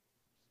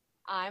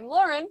I'm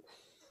Lauren.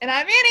 And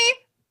I'm Annie.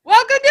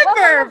 Welcome to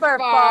Burf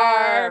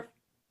Barf.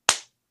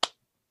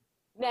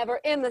 Never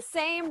in the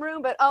same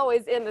room, but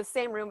always in the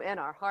same room in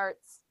our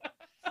hearts.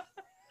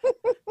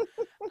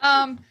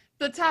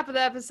 The top of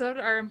the episode,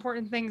 our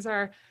important things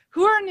are,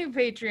 who are new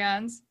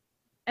Patreons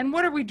and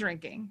what are we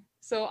drinking?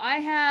 So I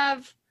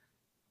have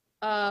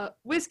a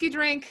whiskey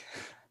drink,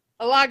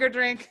 a lager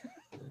drink,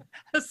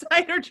 a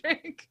cider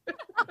drink,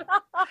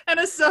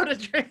 and a soda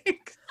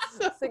drink.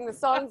 Sing the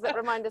songs that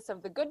remind us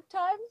of the good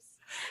times.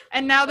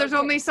 And now there's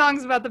only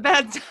songs about the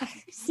bad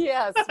times.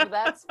 Yes,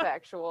 that's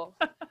factual.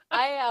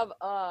 I have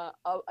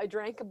I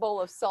drank a bowl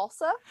of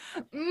salsa.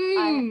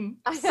 I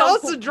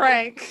Salsa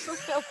drank.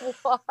 Of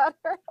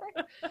water.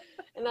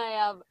 And I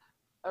have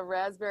a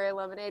raspberry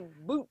lemonade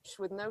booch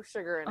with no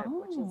sugar in it,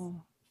 which is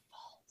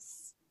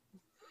false.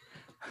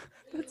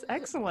 That's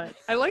excellent.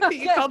 I like that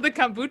you called the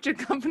kombucha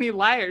company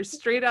liars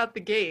straight out the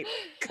gate.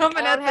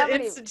 Coming at the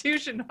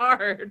institution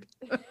hard.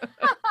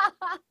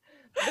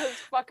 Those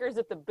fuckers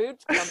at the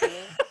Booch Company.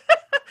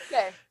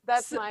 Okay,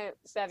 that's my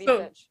savvy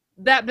pitch.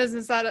 That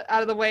business out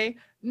of the way.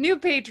 New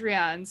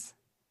Patreons.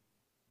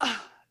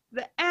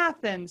 The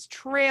Athens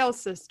Trail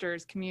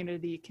Sisters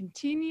community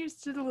continues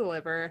to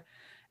deliver.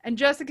 And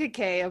Jessica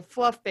K of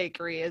Fluff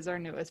Bakery is our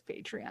newest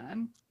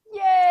Patreon.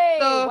 Yay!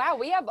 So, wow,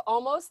 we have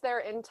almost their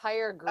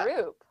entire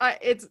group.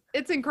 It's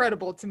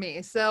incredible to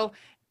me. So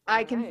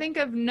I can think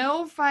of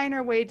no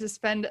finer way to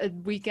spend a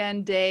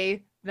weekend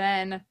day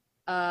than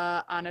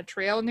on a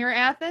trail near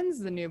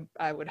Athens.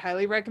 I would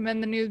highly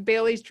recommend the new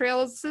Bailey's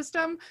Trail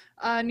system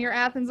near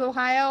Athens,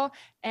 Ohio,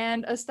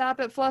 and a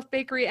stop at Fluff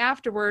Bakery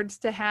afterwards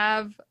to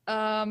have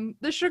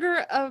the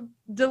sugar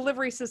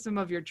delivery system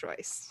of your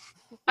choice.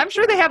 I'm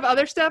sure they have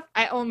other stuff.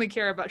 I only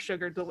care about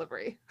sugar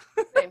delivery.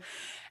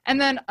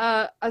 And then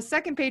a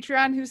second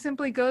Patreon who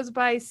simply goes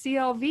by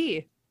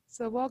CLV.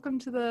 So welcome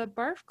to the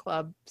Barf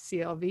Club,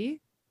 CLV.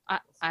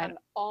 I'm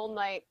all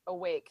night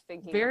awake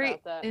thinking very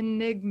about that.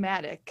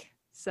 Enigmatic.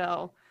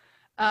 So,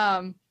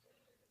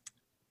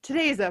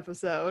 today's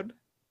episode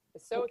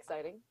is so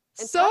exciting.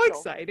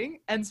 Exciting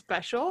and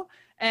special.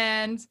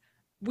 And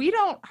we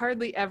don't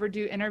hardly ever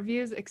do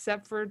interviews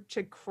except for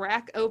to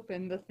crack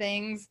open the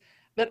things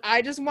that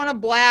I just want to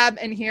blab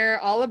and hear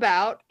all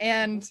about.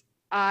 And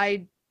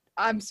I'm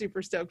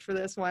super stoked for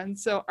this one.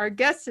 So our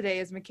guest today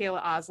is Michaela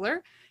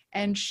Osler,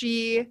 and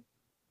she,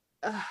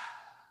 I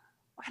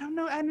don't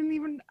know. I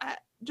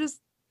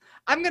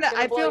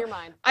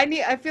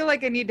feel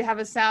like I need to have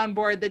a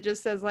soundboard that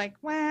just says like,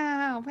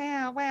 wow,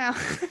 wow, wow.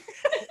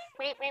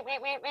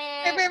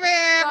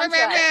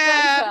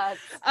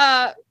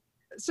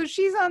 So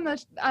she's on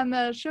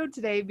the show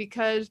today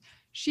because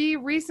she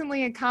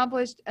recently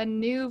accomplished a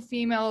new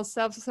female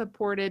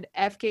self-supported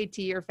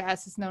FKT, or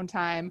fastest known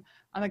time,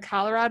 on the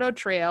Colorado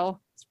Trail,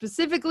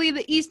 specifically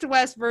the east to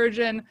west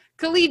version,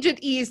 Collegiate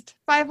East,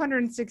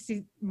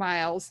 560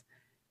 miles.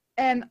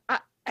 And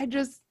I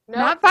just,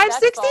 not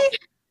 560?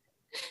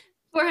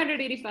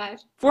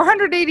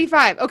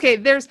 485. Okay,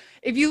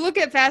 if you look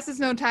at fastest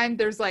known time,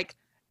 there's like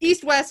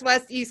east, west,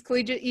 west, east,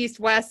 collegiate,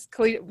 east, west,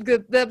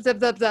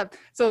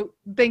 so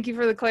thank you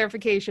for the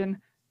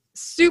clarification.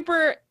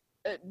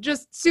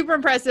 Just super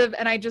impressive,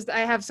 and I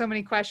have so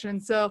many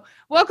questions. So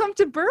welcome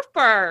to Burf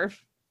Barf.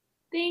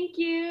 Thank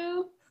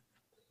you.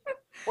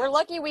 We're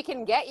lucky we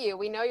can get you.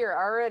 We know you're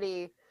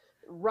already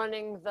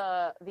running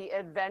the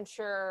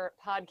adventure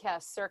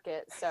podcast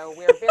circuit, so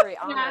we're very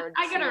honored.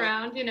 I get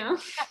around,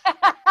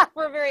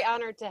 We're very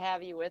honored to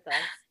have you with us.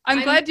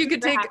 I'm glad you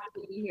could take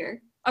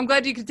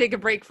a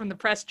break from the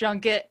press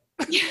junket.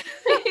 Yeah,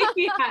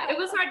 it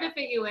was hard to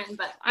fit you in,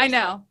 but I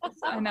know.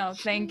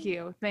 Thank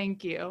you.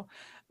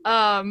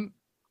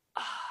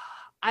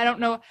 I don't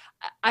know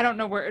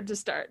where to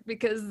start,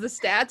 because the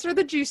stats are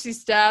the juicy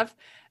stuff.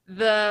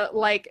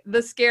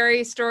 The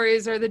scary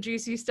stories are the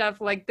juicy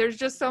stuff. Like, there's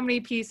just so many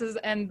pieces,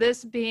 and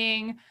this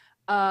being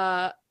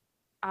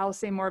I'll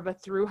say more of a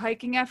through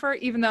hiking effort,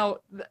 even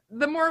though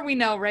the more we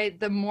know, right,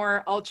 the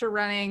more ultra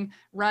running,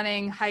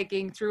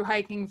 hiking, through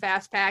hiking,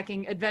 fast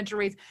packing, adventure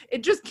race,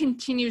 it just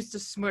continues to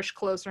smush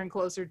closer and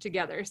closer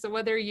together. So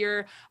whether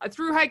you're a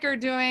through hiker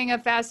doing a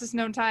fastest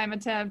known time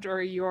attempt,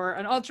 or you're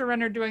an ultra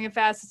runner doing a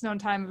fastest known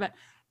time event,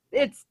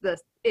 it's the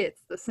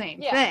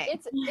same thing.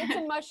 It's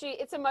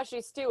a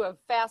mushy stew of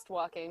fast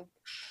walking.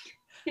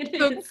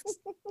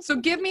 So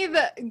give me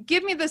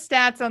the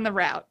stats on the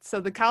route. So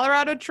the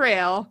Colorado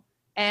Trail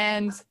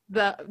and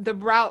the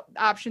route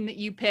option that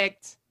you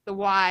picked, the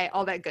why,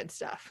 all that good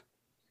stuff.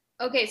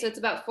 Okay, so it's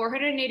about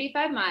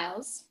 485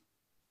 miles.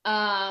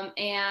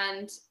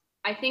 And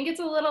I think it's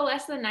a little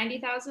less than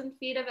 90,000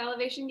 feet of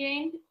elevation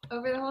gain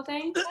over the whole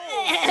thing.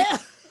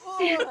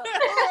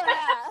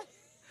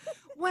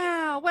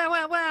 Wow.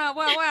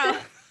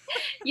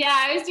 Yeah,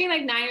 I was doing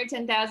like 9,000 or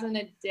 10,000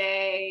 a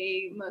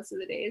day most of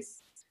the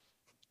days.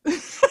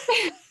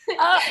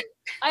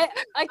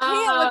 I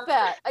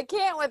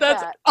can't with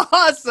that. That's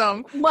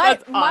awesome.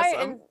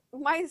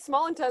 My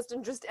small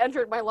intestine just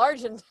entered my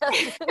large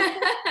intestine.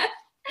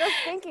 Just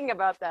thinking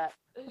about that.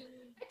 I didn't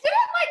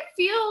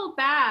feel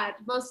bad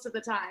most of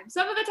the time.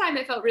 Some of the time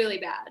it felt really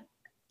bad.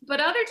 but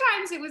other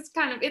times it was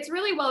it's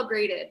really well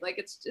graded. Like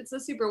it's a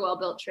super well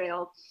built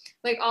trail.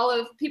 Like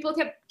people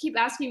keep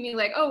asking me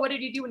like, oh, what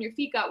did you do when your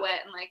feet got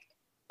wet? And like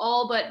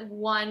all but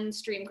one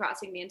stream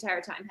crossing the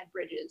entire time had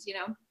bridges, you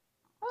know?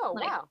 Oh,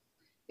 Like, wow.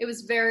 it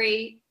was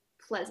very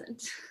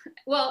pleasant.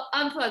 Well,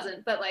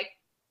 unpleasant, but like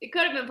it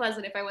could have been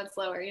pleasant if I went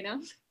slower, you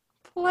know?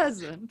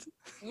 Pleasant.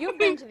 You've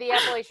been to the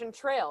Appalachian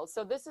Trail,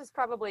 so this is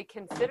probably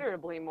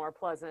considerably more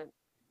pleasant.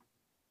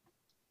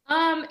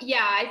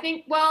 Yeah, I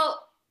think,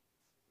 well,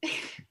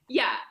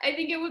 yeah, I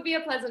think it would be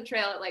a pleasant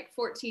trail at like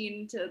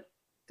 14 to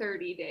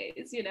 30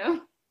 days, you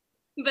know?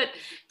 But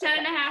 10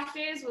 and a half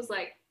days was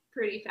like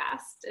pretty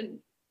fast and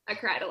I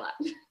cried a lot.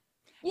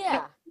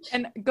 Yeah.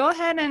 And go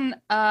ahead and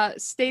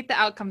state the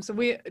outcome. So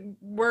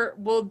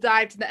we'll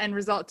dive to the end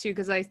result too,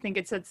 because I think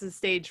it sets the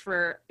stage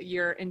for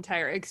your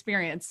entire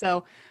experience.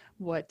 So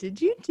what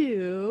did you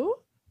do?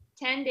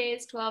 10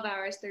 days, 12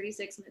 hours,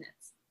 36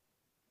 minutes.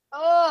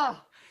 Oh,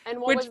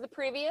 and what was the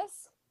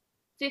previous?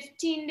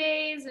 15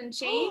 days and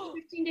change.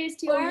 15 days,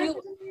 2 Oh, hours.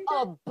 you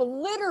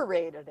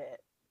obliterated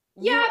it.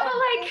 Yeah, but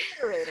like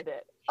obliterated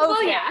it. Okay.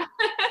 Well, yeah.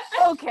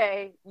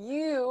 Okay,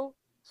 you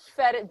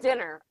fed it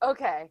dinner.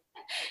 Okay,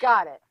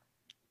 got it.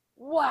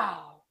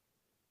 Wow.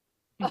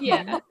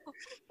 Yeah.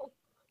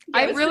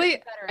 I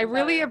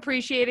really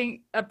appreciate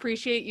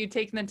you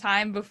taking the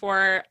time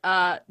before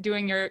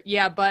doing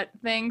your but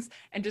things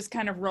and just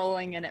kind of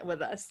rolling in it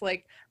with us.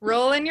 Like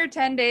roll in your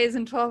 10 days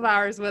and 12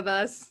 hours with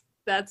us.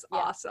 That's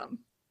awesome.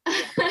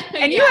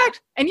 And you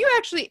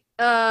actually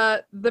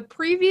the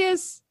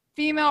previous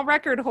female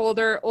record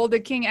holder, Olga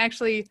King,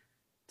 actually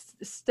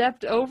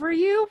stepped over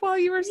you while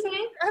you were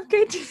saying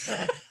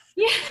FKT.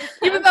 Yeah.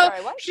 Even though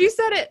she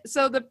said it.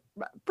 So the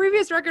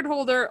previous record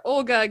holder,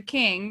 Olga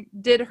King,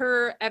 did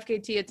her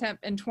FKT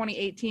attempt in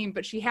 2018,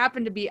 but she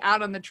happened to be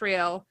out on the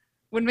trail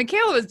when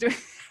Michaela was doing.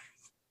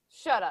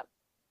 Shut up.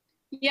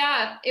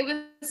 Yeah, it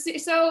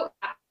was so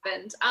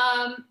happened.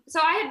 So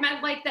I had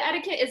met, like, the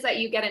etiquette is that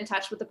you get in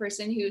touch with the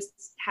person who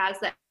has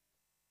that,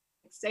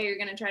 say you're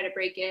gonna try to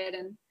break it,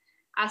 and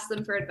ask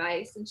them for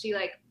advice. And she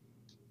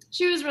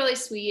was really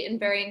sweet and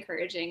very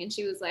encouraging, and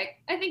she was like,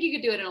 I think you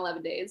could do it in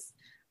 11 days.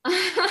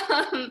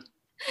 Wow.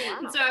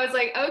 So I was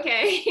like,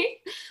 okay.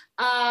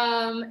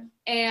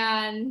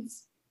 And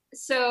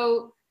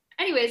so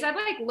anyways, I've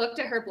like looked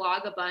at her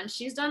blog a bunch.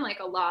 She's done like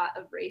a lot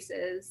of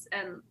races,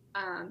 and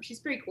she's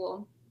pretty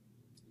cool.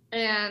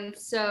 And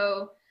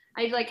so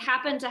I like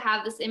happened to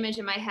have this image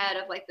in my head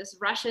of like this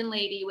Russian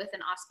lady with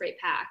an osprey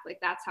pack. Like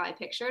that's how I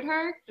pictured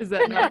her. Is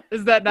that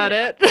not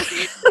it?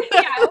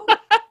 Yeah.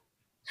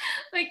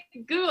 Like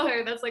Google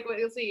her, that's like what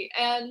you'll see.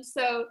 And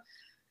so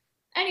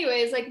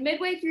anyways, like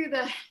midway through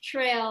the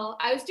trail,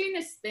 I was doing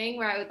this thing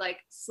where I would like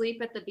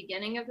sleep at the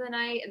beginning of the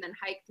night and then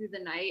hike through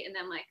the night and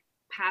then like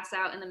pass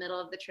out in the middle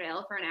of the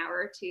trail for an hour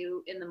or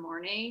two in the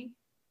morning,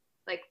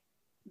 like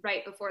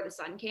right before the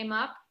sun came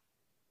up.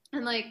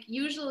 And like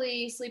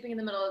usually sleeping in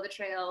the middle of the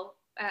trail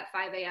at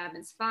 5 a.m.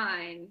 is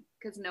fine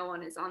because no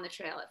one is on the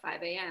trail at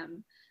 5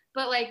 a.m.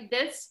 But like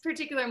this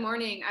particular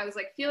morning, I was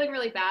like feeling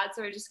really bad.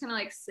 So I was just kind of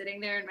like sitting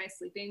there in my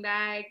sleeping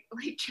bag,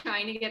 like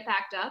trying to get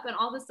packed up. And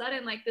all of a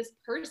sudden, like this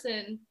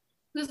person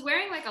who's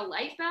wearing like a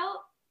light belt.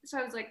 So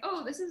I was like,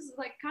 oh, this is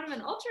like kind of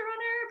an ultra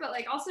runner, but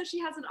like also she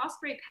has an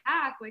osprey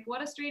pack. Like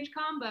what a strange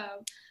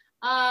combo.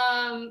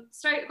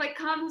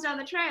 Comes down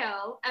the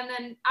trail. And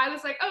then I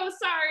was like, oh,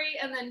 sorry.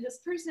 And then this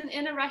person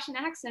in a Russian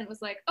accent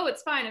was like, oh,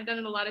 it's fine. I've done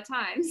it a lot of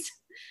times.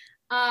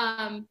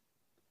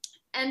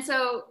 And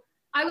so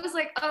I was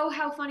like, oh,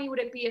 how funny would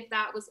it be if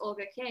that was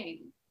Olga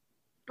King?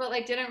 But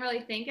like didn't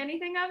really think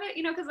anything of it,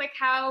 you know, because like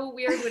how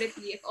weird would it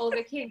be if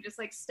Olga King just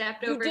like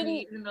stepped over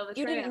me in the middle of the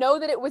trail? You didn't know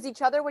that it was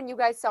each other when you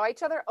guys saw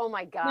each other? Oh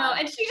my God. No,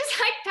 and she just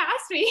hiked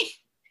past me.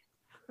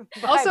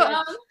 Also,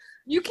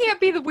 you can't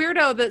be the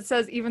weirdo that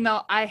says, even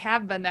though I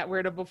have been that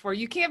weirdo before,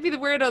 you can't be the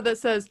weirdo that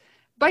says,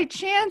 by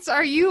chance,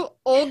 are you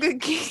Olga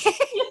King?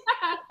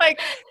 Yeah. Like,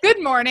 good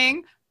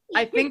morning.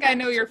 I think I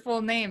know your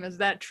full name. Is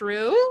that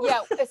true? Yeah,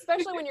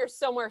 especially when you're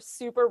somewhere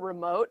super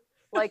remote,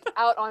 like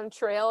out on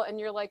trail, and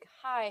you're like,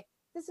 hi,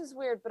 this is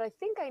weird, but I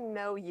think I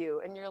know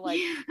you. And you're like,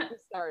 I'm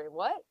sorry,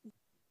 what?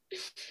 Yeah,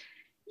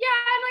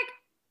 I'm like,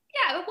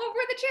 yeah, what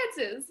were the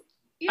chances?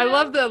 I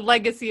love the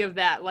legacy of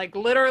that. Like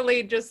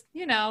literally just,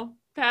 you know,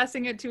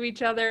 passing it to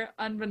each other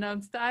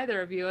unbeknownst to either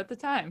of you at the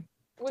time.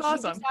 It's Was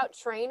awesome. she just out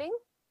training?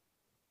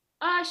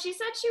 She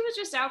said she was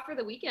just out for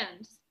the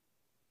weekend.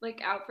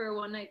 Like out for a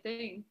one night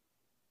thing.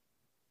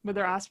 With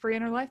her osprey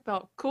in her life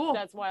belt. Cool.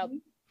 That's wild.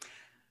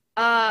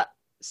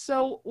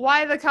 So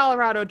why the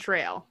Colorado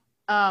Trail?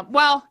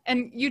 Well,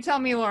 and you tell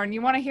me, Lauren,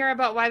 you want to hear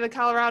about why the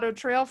Colorado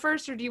Trail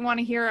first, or do you want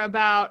to hear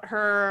about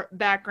her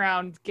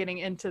background getting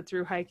into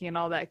through hiking and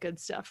all that good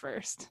stuff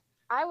first?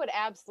 I would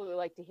absolutely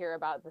like to hear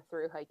about the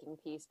through hiking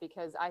piece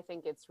because I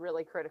think it's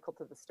really critical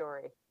to the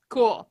story.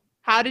 Cool.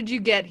 How did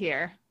you get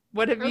here?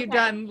 What have you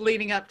done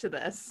leading up to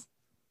this?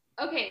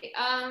 Okay.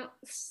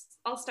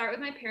 I'll start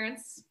with my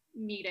parents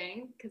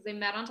meeting because they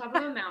met on top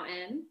of a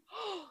mountain.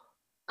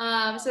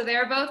 So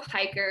they're both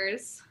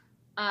hikers.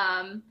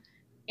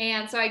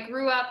 And so I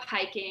grew up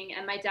hiking,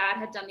 and my dad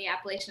had done the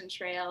Appalachian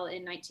Trail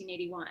in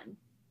 1981.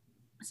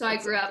 So I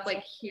grew up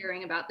like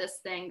hearing about this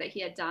thing that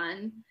he had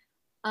done.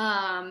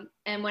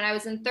 And when I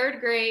was in 3rd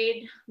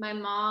grade, my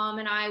mom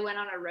and I went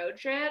on a road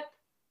trip,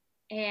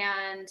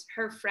 and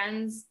her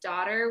friend's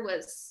daughter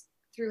was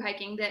through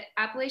hiking the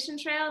Appalachian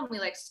Trail, and we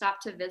like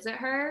stopped to visit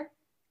her.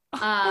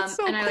 That's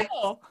so and I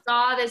cool. like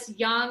saw this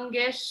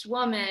youngish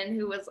woman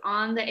who was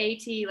on the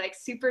AT, like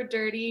super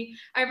dirty.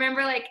 I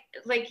remember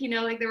like you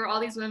know, like there were all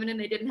these women and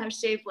they didn't have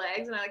shaved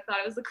legs, and I like thought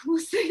it was the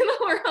coolest thing in the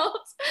world.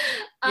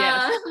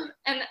 Yes.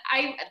 And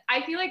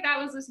I feel like that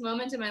was this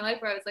moment in my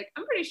life where I was like,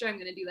 I'm pretty sure I'm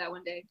gonna do that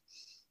one day.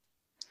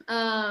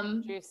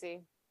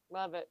 Juicy.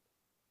 Love it.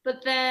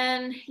 But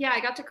then, yeah, I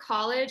got to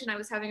college and I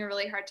was having a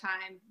really hard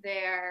time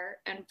there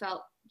and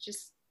felt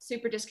just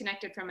super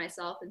disconnected from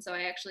myself. And so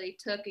I actually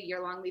took a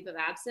year-long leave of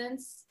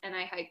absence and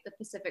I hiked the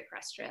Pacific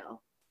Crest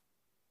Trail.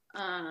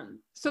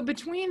 So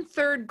between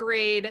 3rd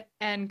grade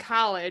and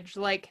college,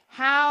 like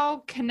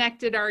how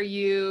connected are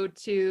you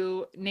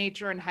to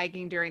nature and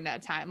hiking during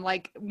that time?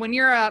 Like when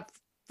you're a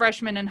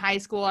freshman in high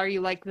school, are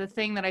you like, the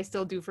thing that I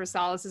still do for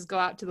solace is go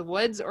out to the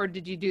woods? Or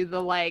did you do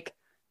the like,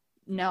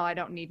 no, I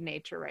don't need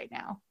nature right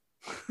now?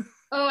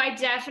 Oh,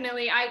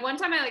 one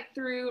time I like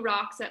threw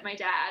rocks at my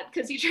dad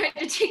because he tried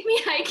to take me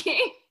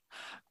hiking.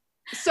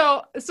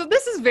 So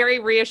this is very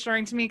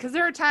reassuring to me, because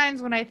there are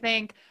times when I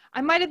think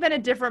I might have been a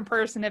different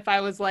person if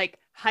I was like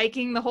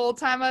hiking the whole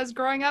time I was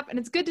growing up. And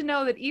it's good to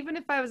know that even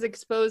if I was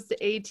exposed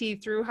to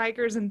AT through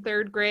hikers in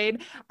 3rd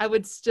grade, I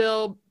would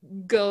still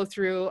go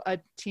through a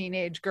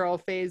teenage girl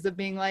phase of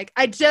being like,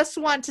 I just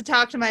want to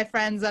talk to my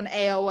friends on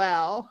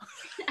AOL.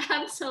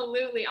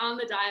 Absolutely, on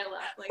the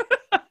dial-up, like,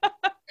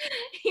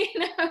 you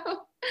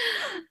know.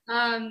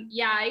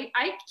 Yeah, I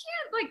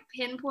can't like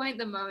pinpoint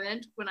the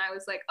moment when I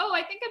was like, oh,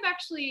 I think I'm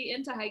actually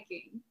into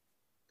hiking,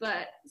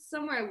 but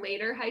somewhere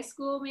later, high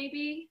school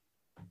maybe.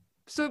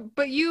 So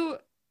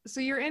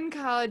you're in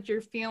college,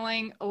 you're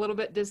feeling a little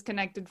bit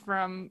disconnected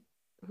from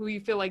who you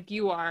feel like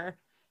you are,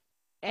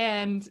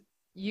 and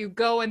you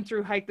go and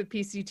through hike the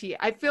PCT.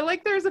 I feel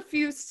like there's a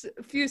few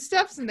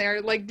steps in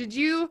there. Like, did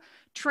you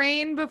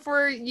train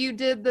before you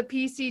did the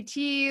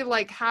PCT?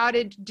 Like, how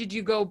did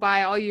you go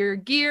buy all your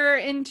gear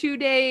in 2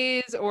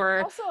 days?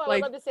 Or also, I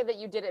would love to say that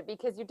you did it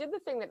because you did the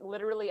thing that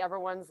literally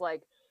everyone's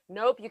like,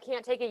 nope, you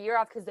can't take a year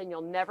off because then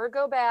you'll never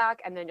go back,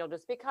 and then you'll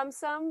just become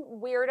some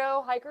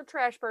weirdo hiker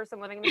trash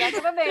person living in the back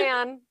of a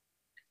van.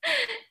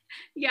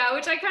 Yeah,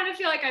 which I kind of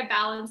feel like I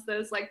balance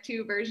those like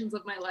 2 versions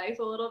of my life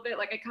a little bit.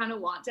 Like I kind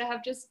of want to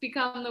have just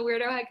become the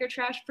weirdo hiker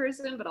trash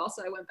person, but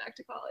also I went back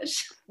to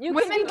college.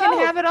 Women can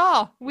have it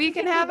all. We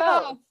can have it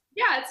all.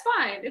 Yeah, it's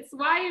fine. It's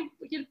why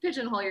you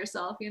pigeonhole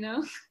yourself, you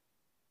know?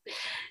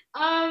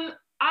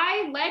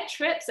 I led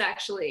trips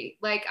actually.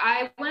 Like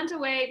I went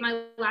away,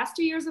 my last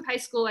 2 years of high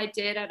school I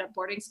did at a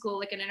boarding school,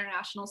 like an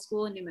international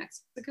school in New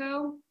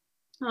Mexico.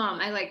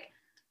 I like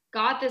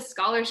got this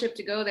scholarship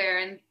to go there,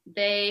 and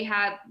they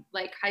had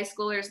like high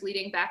schoolers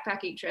leading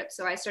backpacking trips.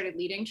 So I started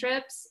leading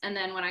trips. And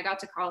then when I got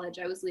to college,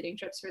 I was leading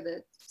trips for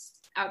the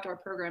outdoor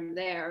program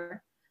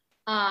there.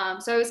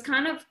 So I was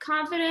kind of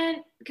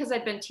confident because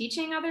I'd been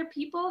teaching other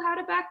people how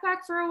to backpack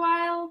for a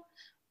while.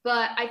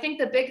 But I think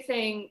the big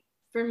thing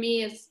for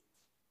me is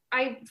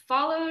I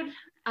followed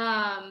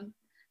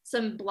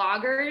some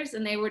bloggers,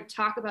 and they would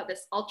talk about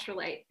this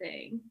ultralight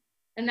thing.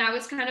 And that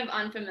was kind of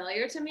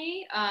unfamiliar to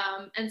me.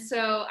 And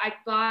so I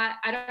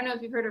don't know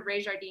if you've heard of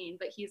Ray Jardine,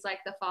 but he's like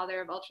the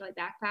father of ultralight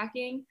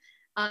backpacking.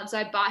 So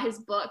I bought his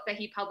book that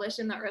he published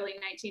in the early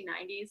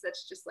 1990s.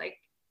 That's just like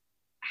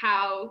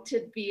how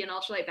to be an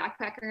ultralight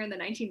backpacker in the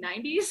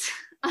 1990s.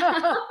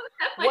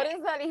 What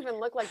does that even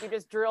look like? You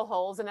just drill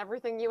holes in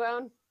everything you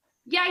own?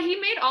 Yeah, he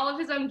made all of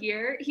his own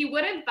gear. He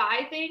wouldn't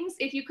buy things.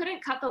 If you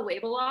couldn't cut the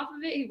label off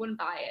of it, he wouldn't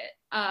buy it.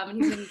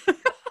 And he wouldn't cut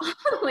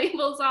all the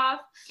labels off.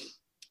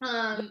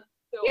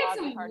 He had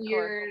some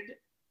weird,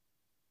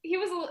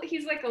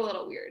 he's like a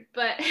little weird,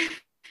 but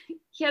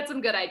he had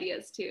some good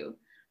ideas too.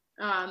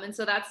 And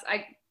so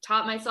I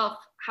taught myself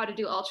how to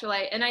do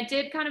ultralight, and I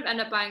did kind of end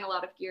up buying a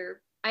lot of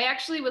gear. I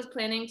actually was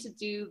planning to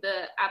do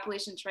the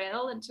Appalachian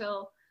Trail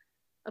until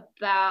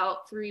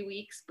about 3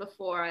 weeks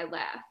before I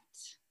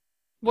left.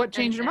 What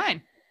changed your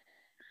mind?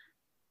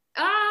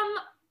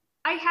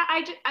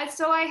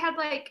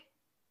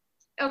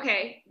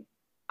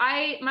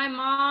 My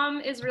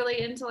mom is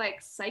really into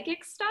like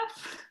psychic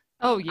stuff.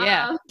 Oh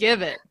yeah,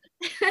 give it.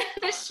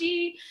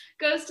 She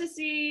goes to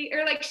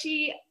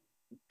she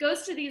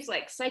goes to these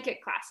like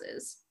psychic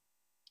classes,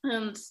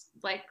 and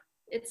like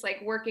it's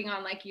like working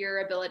on like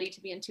your ability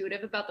to be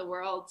intuitive about the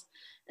world.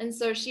 And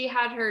so she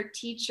had her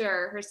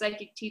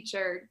psychic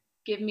teacher,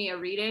 give me a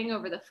reading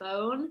over the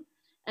phone.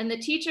 And the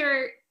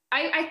teacher,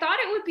 I thought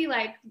it would be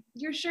like,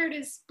 your shirt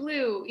is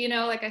blue, you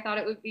know, like I thought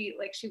it would be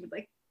like she would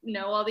like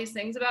know all these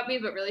things about me,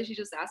 but really she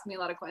just asked me a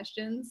lot of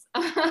questions.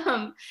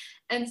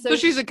 And so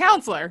she's a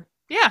counselor.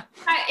 Yeah.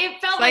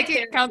 It felt psychic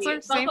like counselor,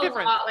 same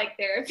difference. A lot like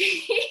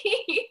therapy.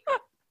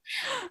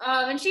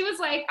 And she was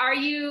like,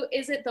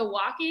 is it the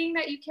walking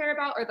that you care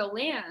about or the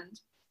land?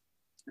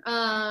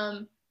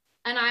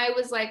 And I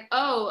was like,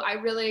 oh, I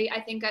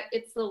think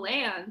it's the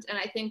land. And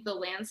I think the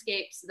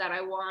landscapes that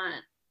I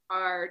want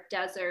are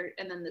desert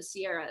and then the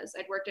Sierras.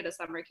 I'd worked at a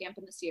summer camp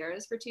in the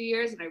Sierras for 2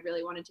 years, and I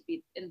really wanted to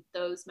be in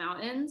those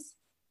mountains.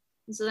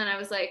 And so then I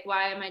was like,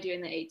 why am I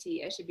doing the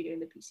AT? I should be doing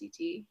the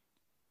PCT.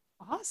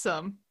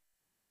 Awesome.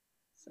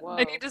 Whoa.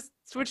 And you just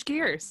switch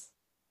gears.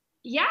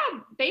 Yeah,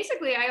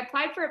 basically I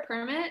applied for a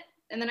permit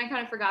and then I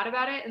kind of forgot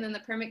about it. And then the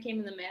permit came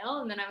in the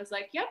mail. And then I was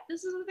like, yep,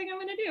 this is the thing I'm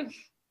going to do.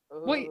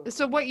 Ooh.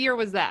 So what year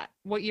was that?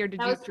 What year did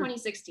That you? was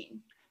 2016.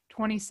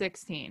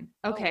 2016.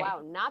 Okay. Oh,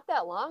 wow, not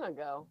that long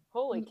ago.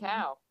 Holy Mhm.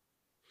 cow.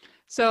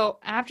 So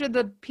after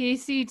the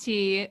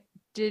PCT,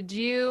 did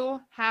you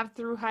have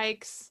through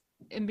hikes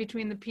in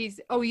between the PC?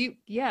 Oh,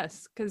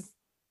 yes.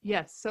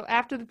 So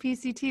after the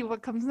PCT,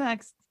 what comes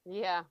next?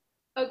 Yeah.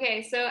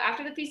 Okay, so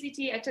after the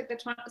PCT, I took the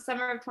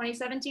summer of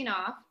 2017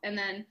 off, and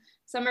then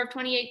summer of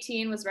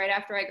 2018 was right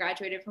after I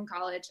graduated from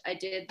college. I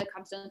did the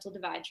Continental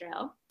Divide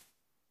Trail.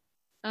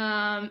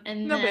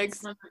 And No then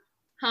bigs.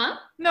 Huh?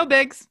 No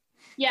bigs.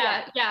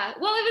 Yeah.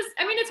 Well,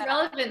 it's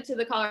relevant to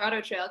the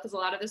Colorado Trail because a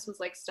lot of this was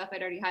like stuff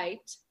I'd already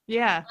hiked.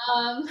 Yeah.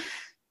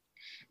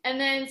 And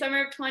then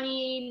summer of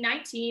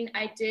 2019,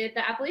 I did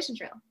the Appalachian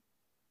Trail.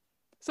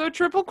 So a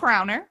triple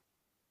crowner.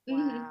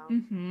 Wow.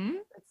 Mm-hmm.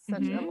 It's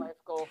such Mhm. a life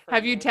goal for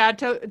Have me. you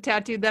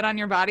tattooed that on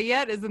your body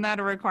yet? Isn't that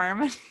a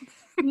requirement?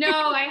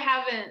 No, I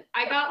haven't.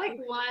 I got like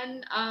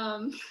one.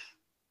 I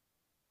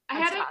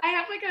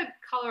have like a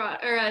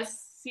Colorado or a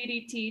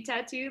CDT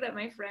tattoo that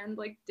my friend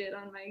like did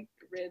on my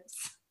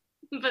ribs,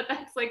 but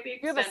that's like the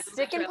You have a extent of the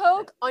stick and trail.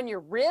 poke on your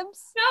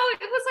ribs? No, it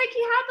was like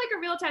he had like a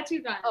real tattoo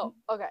gun. Oh,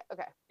 okay.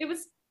 It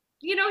was,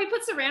 he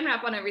put saran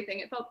wrap on everything.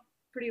 It felt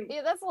pretty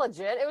Yeah, that's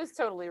legit. It was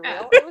totally real.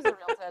 Yeah. It was a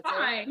real tattoo.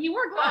 fine. He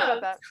wore I forgot about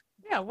gloves. that.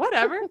 Yeah,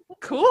 whatever.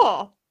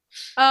 Cool.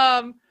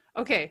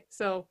 Okay,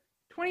 so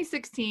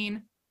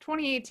 2016,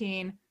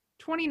 2018,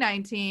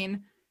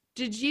 2019,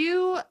 did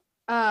you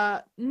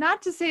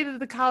not to say that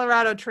the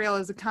Colorado Trail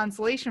is a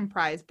consolation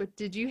prize, but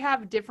did you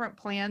have different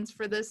plans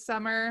for this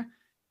summer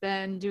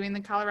than doing the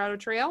Colorado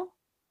Trail?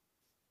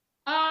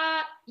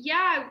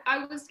 Yeah,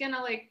 I was gonna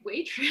like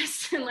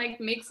waitress and like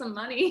make some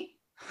money.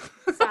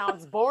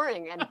 Sounds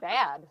boring and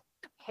bad.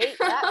 Hate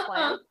that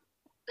plan.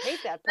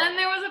 Hate that plan. Then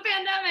there was a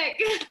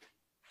pandemic.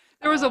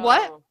 There was a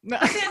what? Oh. No.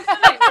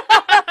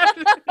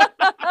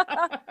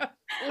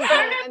 I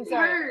don't know I'm if you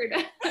sorry.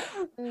 heard.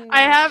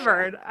 I have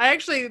heard.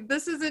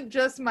 This isn't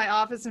just my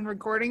office and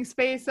recording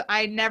space.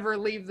 I never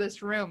leave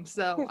this room,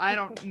 so I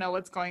don't know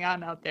what's going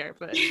on out there,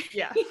 but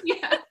yeah.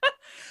 Yeah.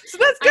 So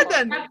that's good I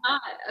then. have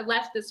not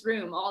left this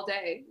room all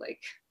day.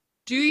 Like,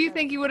 Do you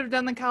think you would have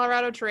done the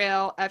Colorado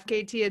Trail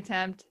FKT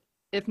attempt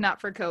if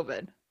not for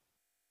COVID?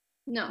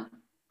 no.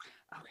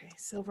 Okay,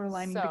 silver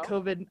lining So, to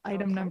COVID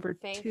item Okay, number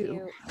Thank 2.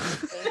 you,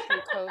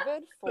 COVID,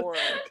 for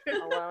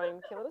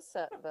allowing Kayla to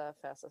set the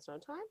fastest known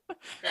time.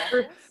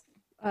 Gracias.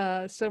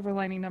 Silver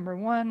lining number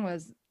 1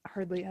 was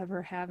hardly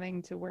ever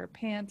having to wear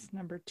pants.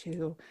 Number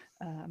 2,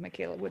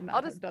 Michaela would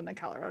not have done the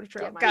Colorado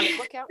Trail. Get my Got it.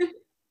 book out.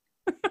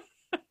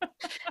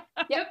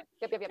 Yep.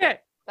 Okay,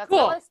 That's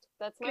cool. my list.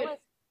 That's my Good.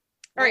 list.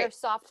 All Wear right.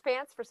 soft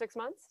pants for 6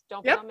 months.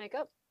 Don't Yep. put on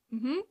makeup.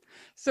 Mm-hmm.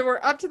 So we're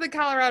up to the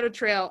Colorado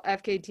Trail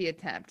FKT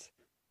attempt.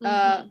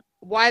 Mhm.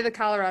 Why the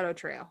Colorado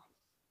Trail?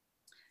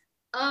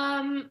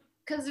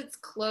 Because it's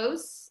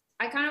close.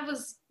 I kind of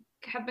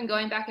have been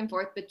going back and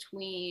forth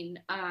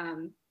between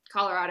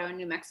Colorado and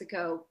New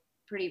Mexico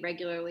pretty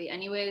regularly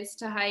anyways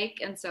to hike,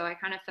 and so I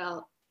kind of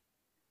felt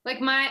like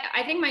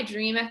I think my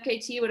dream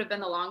FKT would have been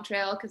the Long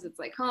Trail because it's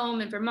like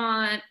home in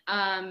Vermont,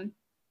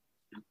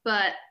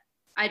 but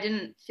I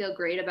didn't feel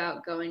great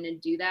about going to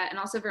do that. And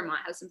also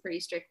Vermont has some pretty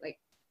strict, like,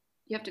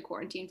 you have to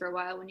quarantine for a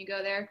while when you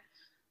go there.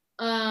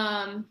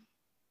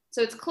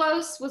 So it's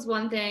close was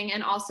one thing.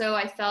 And also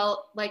I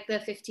felt like the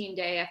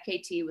 15-day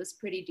FKT was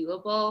pretty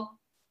doable.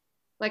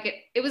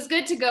 Like it was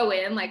good to go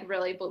in, like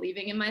really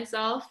believing in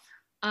myself.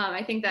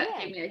 I think that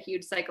gave me a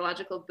huge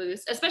psychological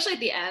boost, especially at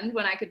the end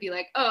when I could be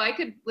like, oh, I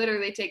could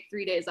literally take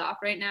 3 days off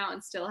right now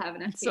and still have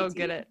an FKT. Still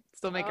get it.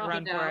 Still make it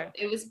run for it.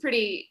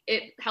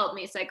 It helped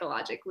me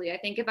psychologically. I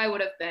think if I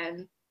would have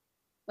been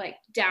like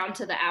down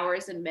to the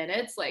hours and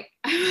minutes, like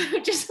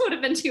I just would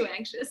have been too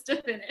anxious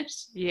to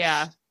finish.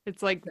 Yeah.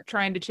 It's like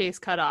trying to chase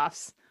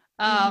cutoffs.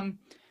 Mhm.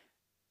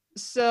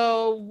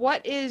 So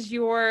what is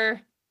your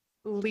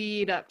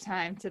lead up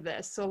time to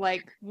this? So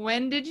like,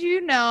 when did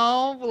you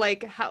know,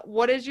 like,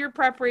 what is your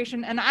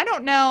preparation? And I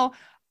don't know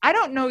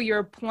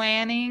your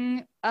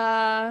planning,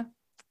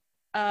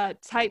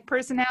 type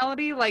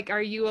personality. Like,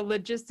 are you a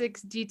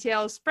logistics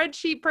detail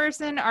spreadsheet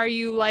person? Are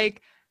you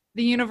like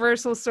the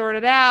universal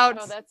sorted out?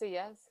 Oh, that's a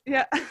yes.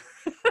 Yeah.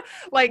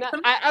 Like, No.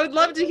 I would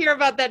love to hear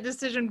about that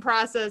decision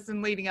process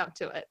and leading up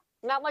to it.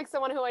 Not like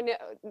someone who I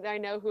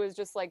know who is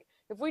just like,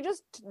 if we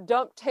just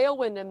dump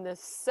Tailwind in this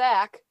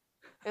sack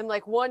and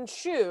like one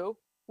shoe,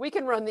 we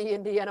can run the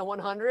Indiana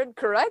 100,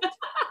 correct?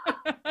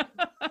 I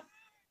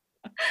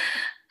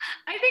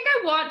think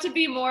I want to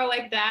be more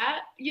like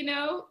that,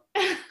 Well,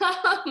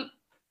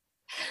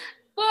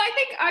 I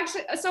think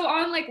actually, so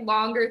on like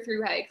longer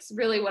through hikes,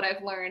 really what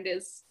I've learned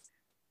is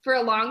for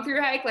a long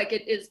through hike, like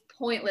it is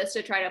pointless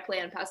to try to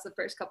plan past the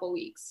first couple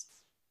weeks.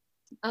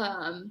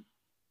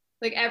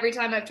 Like every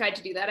time I've tried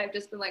to do that, I've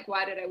just been like,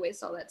 why did I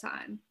waste all that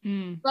time?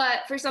 But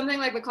for something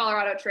like the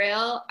Colorado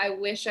Trail, I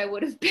wish I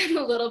would have been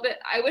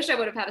I wish I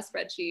would have had a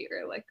spreadsheet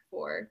or like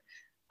 4.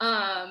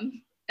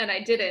 And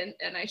I didn't,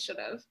 and I should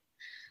have.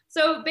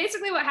 So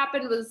basically what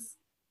happened was,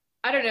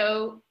 I don't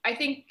know, I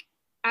think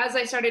as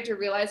I started to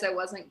realize I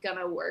wasn't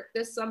gonna work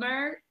this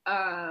summer,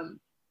 and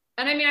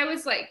I mean, I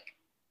was like,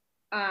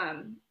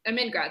 I'm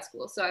in grad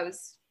school, so I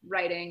was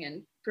writing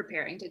and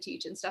preparing to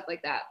teach and stuff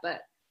like that.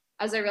 But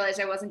as I realized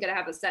I wasn't going to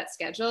have a set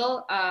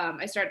schedule,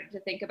 I started to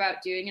think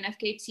about doing an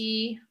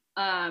FKT.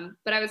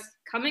 But I was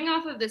coming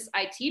off of this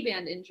IT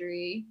band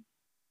injury,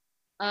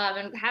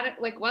 and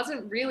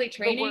wasn't really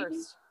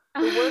training.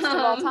 The worst of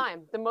all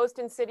time. The most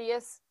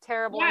insidious,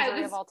 terrible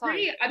injury of all time.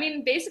 I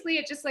mean, basically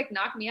it just like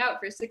knocked me out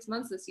for 6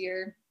 months this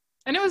year.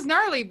 And it was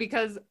gnarly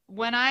because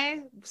when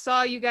I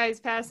saw you guys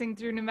passing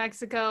through New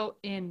Mexico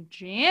in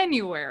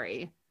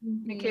January,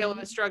 Michaela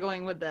was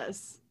struggling with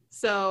this.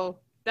 So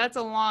that's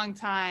a long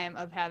time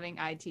of having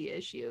IT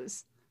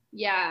issues.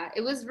 Yeah,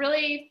 it was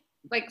really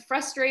like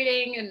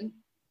frustrating and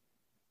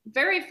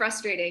very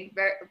frustrating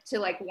to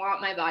like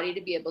want my body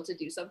to be able to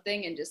do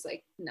something and just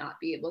like not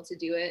be able to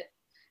do it.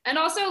 And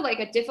also like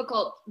a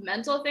difficult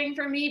mental thing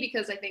for me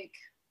because I think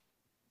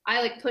I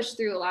like push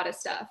through a lot of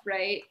stuff,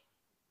 right?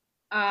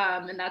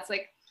 And that's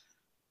like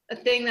a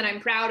thing that I'm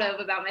proud of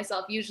about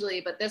myself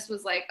usually, but this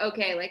was like,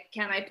 okay, like,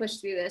 can I push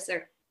through this?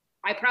 Or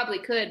I probably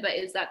could, but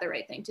is that the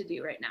right thing to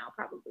do right now?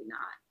 Probably not.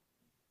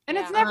 And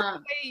it's never the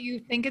way you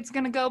think it's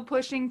going to go,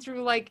 pushing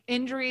through like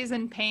injuries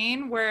and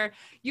pain, where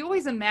you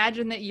always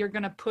imagine that you're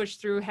going to push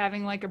through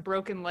having like a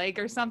broken leg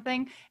or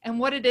something. And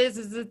what it is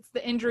it's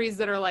the injuries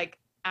that are like,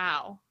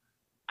 ow,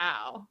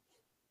 ow,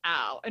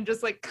 ow, and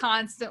just like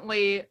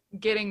constantly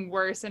getting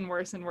worse and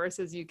worse and worse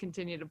as you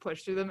continue to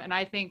push through them. And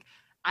I think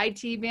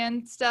IT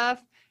band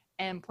stuff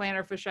and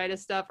plantar fasciitis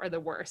stuff are the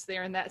worst.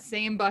 They're in that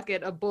same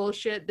bucket of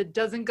bullshit that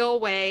doesn't go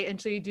away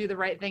until you do the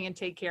right thing and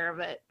take care of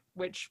it,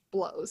 which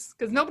blows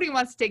because nobody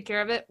wants to take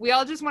care of it. We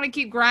all just want to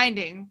keep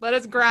grinding. Let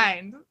us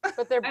grind.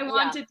 But I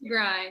wanted to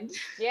grind.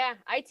 Yeah,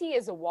 IT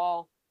is a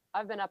wall.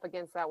 I've been up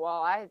against that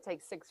wall. I had to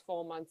take 6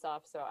 full months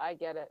off, so I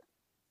get it.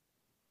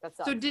 That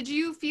sucks. So did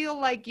you feel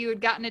like you had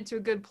gotten it to a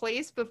good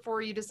place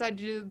before you decided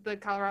to do the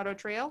Colorado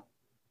Trail?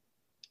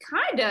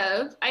 Kind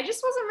of. I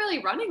just wasn't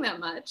really running that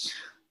much.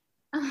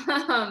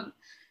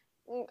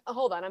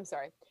 Hold on, I'm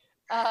sorry.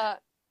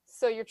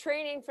 So your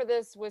training for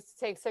this was to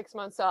take 6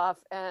 months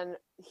off and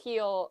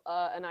heal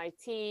an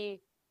IT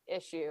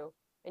issue,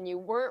 and you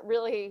weren't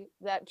really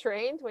that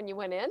trained when you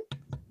went in?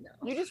 No.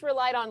 You just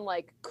relied on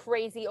like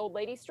crazy old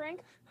lady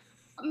strength?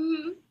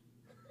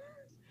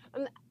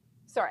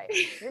 Sorry,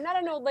 you're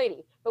not an old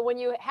lady, but when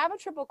you have a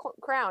triple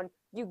crown,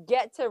 you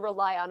get to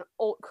rely on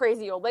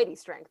crazy old lady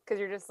strength because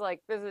you're just like,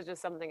 this is just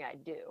something I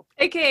do.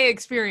 AKA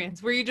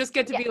experience, where you just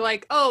get to be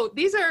like, oh,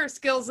 these are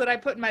skills that I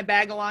put in my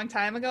bag a long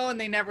time ago and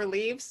they never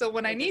leave. So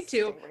when I need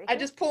to, I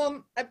just pull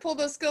them. I pull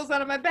those skills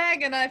out of my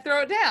bag and I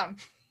throw it down.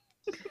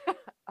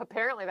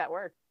 Apparently that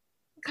worked.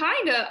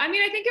 Kind of. I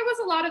mean, I think it was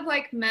a lot of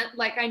like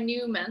I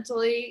knew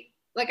mentally.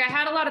 Like I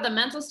had a lot of the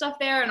mental stuff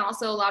there and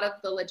also a lot of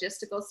the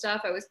logistical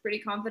stuff. I was pretty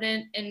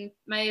confident in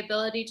my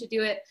ability to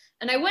do it.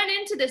 And I went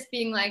into this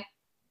being like,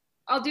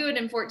 I'll do it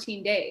in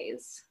 14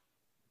 days.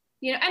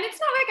 You know, and it's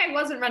not like I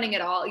wasn't running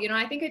at all. You know,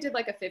 I think I did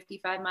like a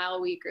 55-mile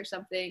a week or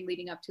something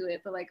leading up to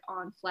it, but like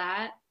on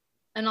flat.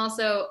 And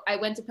also I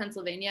went to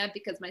Pennsylvania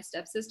because my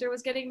stepsister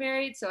was getting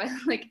married. So I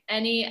like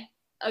any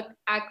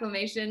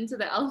acclimation to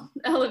the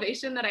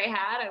elevation that I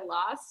had, I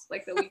lost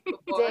like the week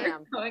before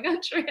going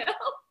on trail.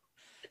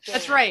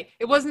 That's right.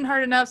 It wasn't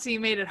hard enough, so you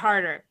made it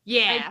harder.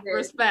 Yeah,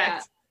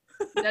 respect.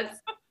 Yeah.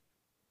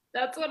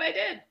 That's what I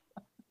did.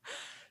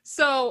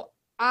 So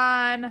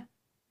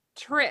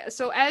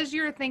so as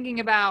you're thinking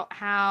about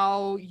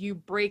how you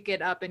break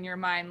it up in your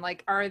mind,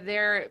 like, are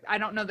there? I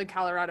don't know the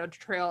Colorado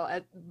Trail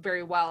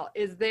very well.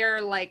 Is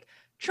there like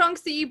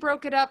chunks that you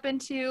broke it up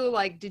into?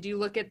 Like, did you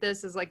look at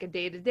this as like a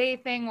day-to-day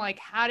thing? Like,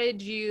 how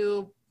did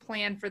you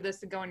plan for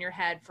this to go in your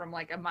head from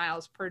like a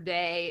miles per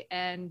day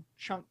and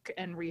chunk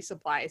and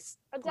resupplies?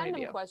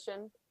 Addendum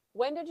question.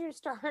 When did you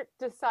start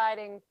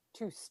deciding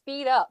to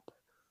speed up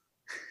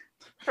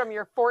from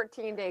your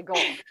 14-day goal?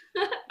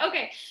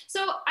 Okay, so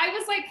I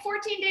was like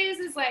 14 days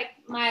is like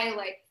my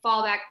like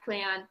fallback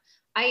plan.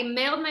 I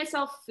mailed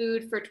myself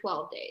food for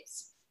 12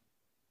 days.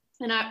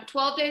 And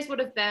 12 days would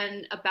have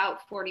been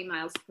about 40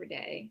 miles per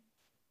day.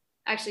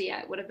 Actually,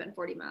 yeah, it would have been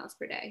 40 miles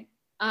per day.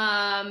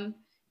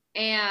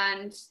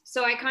 And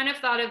so I kind of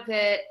thought of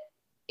it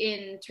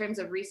in terms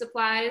of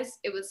resupplies.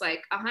 It was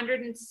like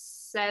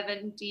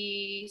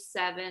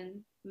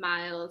 177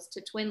 miles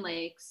to Twin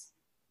Lakes,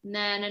 and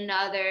then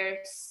another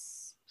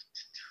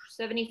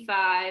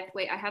 75.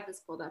 Wait, I have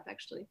this pulled up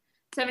actually.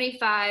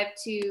 75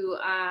 to,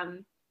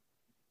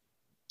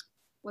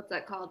 what's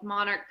that called?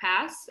 Monarch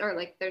Pass, or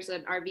like there's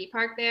an RV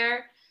park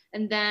there.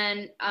 And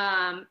then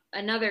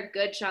another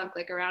good chunk,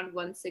 like around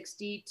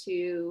 160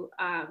 to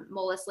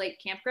Mullis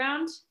Lake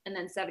Campground, and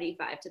then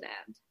 75 to the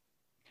end.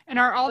 And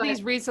are all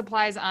these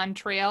resupplies on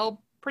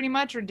trail pretty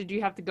much, or did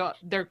you have to go,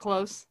 they're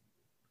close?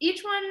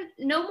 Each one,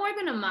 no more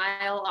than a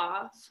mile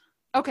off.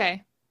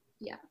 Okay.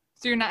 Yeah.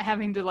 So you're not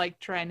having to like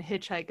try and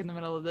hitchhike in the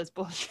middle of this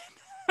bullshit.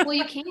 Well,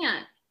 you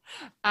can't.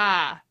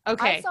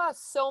 Okay. I saw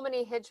so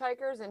many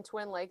hitchhikers in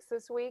Twin Lakes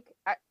this week.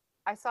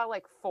 I saw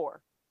like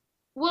 4.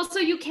 Well, so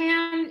you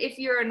can if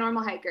you're a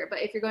normal hiker,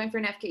 but if you're going for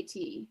an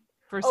FKT.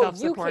 For Oh,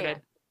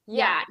 self-supported.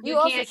 Yeah, you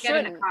also can't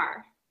get in a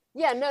car.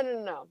 Yeah,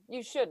 no.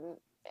 You shouldn't.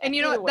 And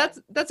you know what?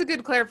 That's a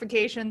good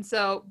clarification.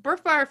 So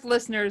Burf Barf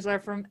listeners are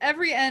from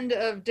every end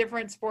of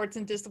different sports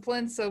and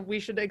disciplines, so we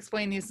should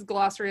explain these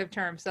glossary of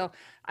terms. So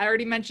I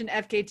already mentioned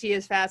FKT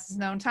as fastest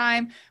known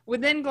time.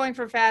 Within going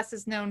for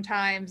fastest known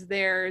times,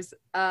 there's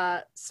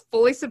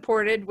fully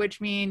supported,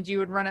 which means you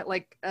would run it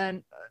like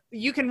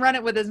you can run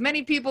it with as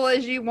many people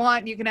as you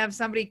want. You can have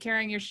somebody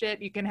carrying your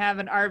shit. You can have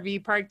an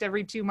RV parked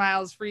every 2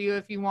 miles for you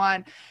if you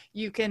want.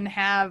 You can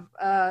have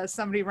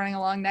somebody running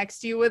along next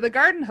to you with a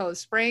garden hose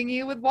spraying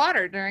you with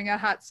water during a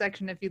hot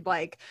section if you'd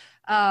like.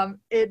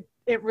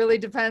 It really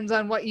depends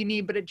on what you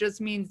need, but it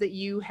just means that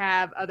you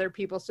have other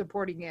people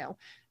supporting you.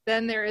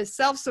 Then there is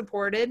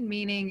self-supported,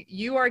 meaning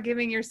you are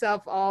giving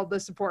yourself all the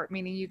support,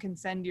 meaning you can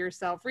send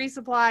yourself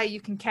resupply, you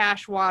can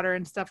cache water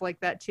and stuff like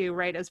that too,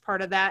 right, as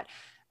part of that.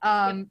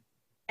 Yep.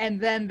 And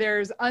then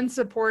there's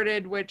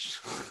unsupported, which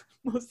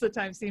most of the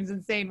time seems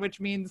insane, which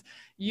means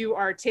you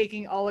are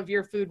taking all of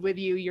your food with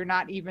you. You're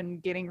not even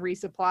getting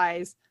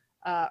resupplies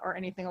or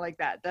anything like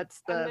that.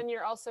 And then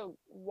you're also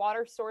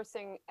water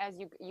sourcing as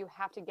you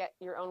have to get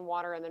your own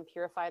water and then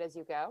purify it as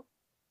you go.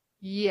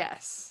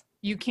 Yes.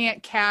 You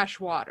can't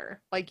cache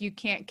water. Like you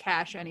can't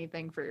cache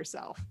anything for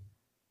yourself.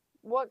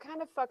 What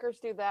kind of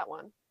fuckers do that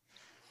one?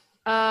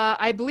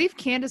 I believe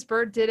Candace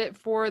Bird did it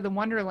for the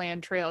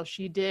Wonderland Trail.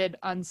 She did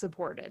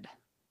unsupported.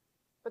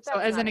 But So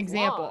as an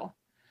example. Long.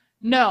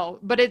 No,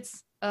 but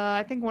it's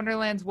I think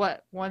Wonderland's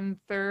what,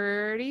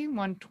 130,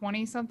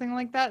 120, something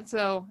like that.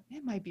 So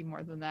it might be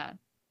more than that.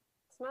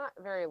 It's not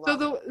very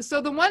long.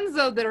 So the ones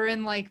though that are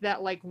in like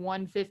that like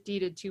 150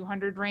 to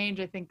 200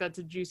 range, I think that's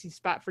a juicy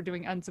spot for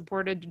doing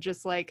unsupported, to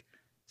just like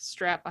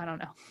strap, I don't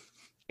know,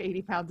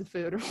 80 pounds of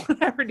food or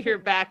whatever to your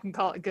back and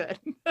call it good.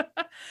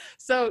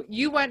 So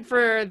you went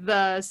for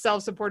the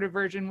self-supported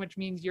version, which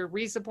means you're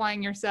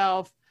resupplying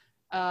yourself.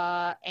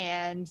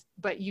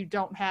 But you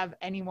don't have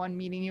anyone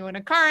meeting you in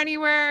a car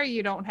anywhere.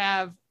 You don't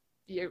have,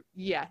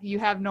 you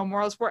have no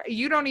moral support.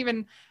 You don't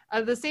even,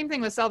 the same thing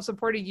with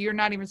self-supported, you're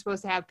not even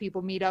supposed to have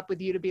people meet up with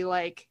you to be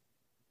like.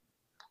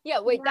 Yeah,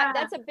 wait,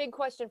 that's a big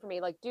question for me.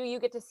 Like, do you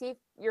get to see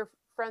your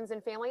friends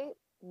and family?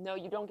 No,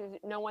 you don't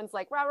get to, no one's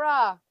like, rah,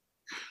 rah.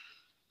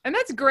 And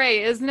that's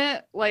gray, isn't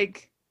it?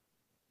 Like.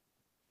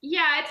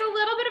 Yeah, it's a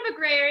little bit of a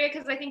gray area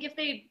because I think if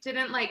they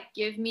didn't like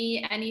give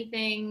me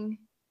anything,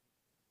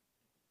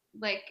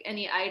 like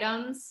any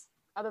items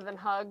other than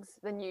hugs,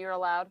 then you're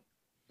allowed.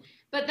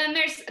 But then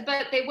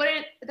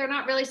they're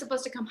not really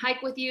supposed to come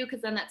hike with you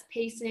because then that's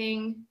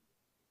pacing.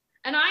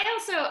 And I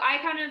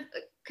kind of,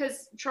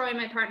 because Troy,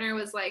 my partner,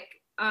 was like,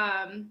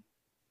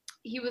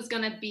 he was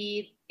gonna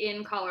be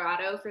in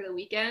Colorado for the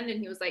weekend and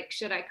he was like,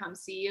 should I come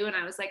see you? And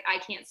I was like, I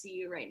can't see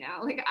you right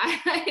now. Like,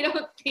 I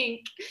don't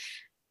think,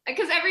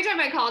 because every time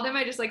I called him,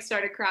 I just like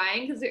started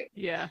crying because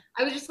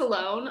I was just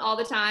alone all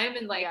the time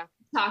and like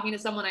talking to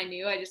someone I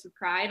knew, I just would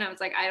cry. And I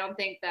was like, I don't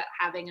think that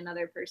having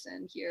another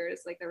person here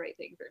is like the right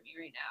thing for me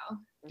right now.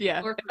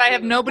 Yeah. If I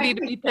have nobody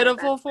to be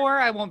pitiful for,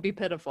 I won't be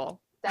pitiful.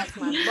 That's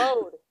my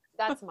mode.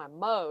 That's my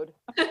mode.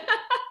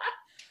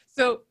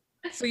 So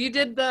you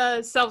did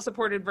the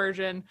self-supported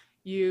version.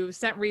 You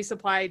sent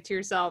resupply to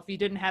yourself. You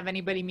didn't have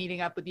anybody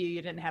meeting up with you.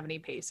 You didn't have any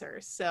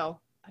pacers. So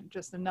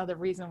just another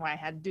reason why I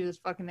had to do this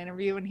fucking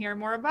interview and hear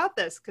more about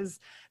this, because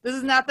this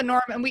is not the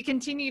norm. And we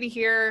continue to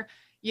hear,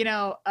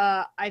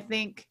 I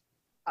think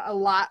a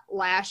lot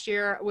last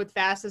year with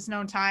fastest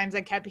known times,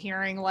 I kept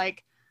hearing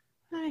like,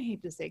 I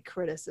hate to say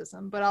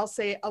criticism, but I'll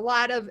say a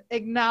lot of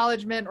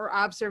acknowledgement or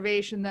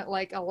observation that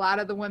like a lot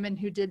of the women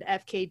who did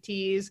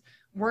FKTs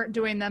weren't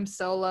doing them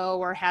solo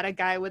or had a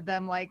guy with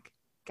them like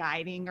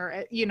guiding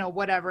or,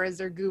 whatever as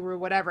their guru,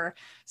 whatever.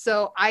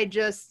 So I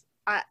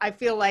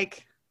feel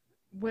like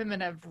women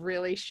have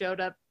really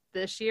showed up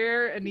this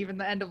year and even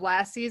the end of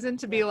last season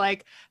to be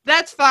like,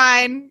 that's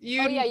fine. You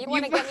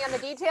want to get me on the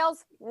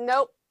details?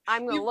 Nope.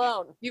 I'm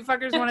alone. You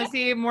fuckers want to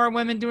see more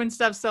women doing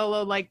stuff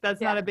solo? Like that's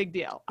not a big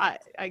deal. I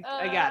got it.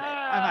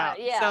 I'm out.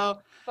 Yeah.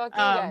 So fuck you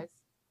guys.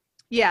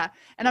 Yeah,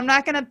 and I'm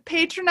not gonna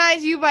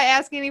patronize you by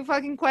asking any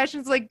fucking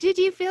questions like, did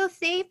you feel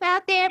safe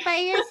out there by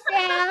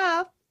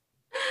yourself?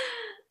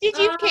 Did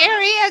you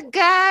carry a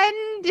gun?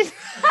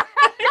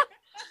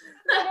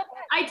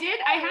 I did.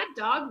 I had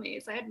dog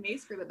mace. I had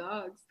mace for the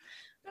dogs.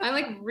 I'm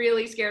like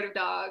really scared of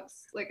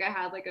dogs. Like I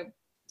had like a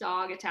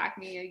dog attack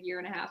me a year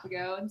and a half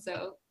ago, and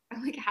so I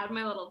like had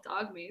my little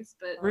dog mace.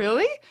 But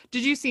really,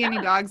 did you see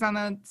any dogs on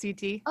the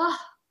CT? I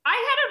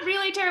had a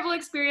really terrible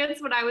experience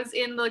when I was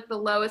in like the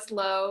lowest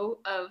low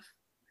of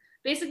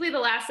basically the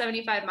last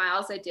 75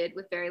 miles I did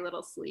with very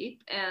little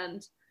sleep.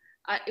 And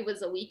it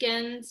was a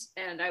weekend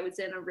and I was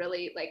in a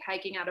really like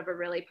hiking out of a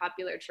really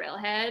popular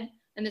trailhead.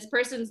 And this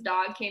person's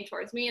dog came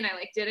towards me and I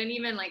like didn't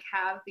even like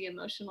have the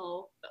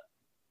emotional,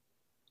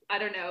 I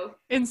don't know.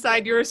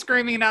 Inside you were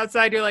screaming and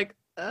outside you're like,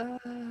 yeah.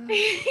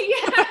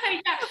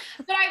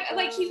 But I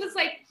like, he was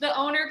like, the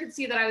owner could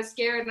see that I was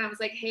scared and I was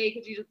like, hey,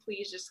 could you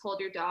please just hold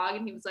your dog?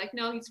 And he was like,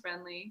 no, he's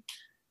friendly.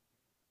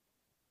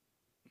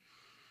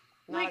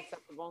 Not Like,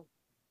 acceptable.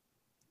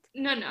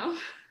 No. Not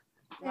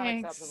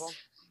Thanks. acceptable.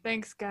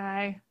 Thanks,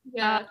 Guy.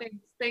 Yeah,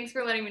 thanks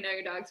for letting me know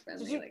your dog's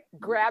friendly. Did you Like,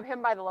 grab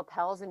him by the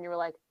lapels and you were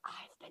like,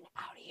 I've been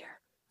out here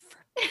for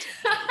it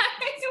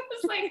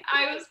was like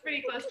I was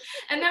pretty close.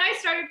 And then I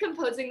started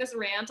composing this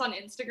rant on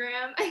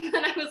Instagram and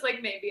then I was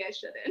like, maybe I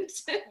shouldn't.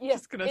 yes,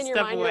 Just gonna in your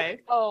step mind, you're away.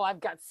 like, oh, I've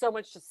got so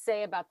much to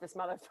say about this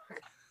motherfucker.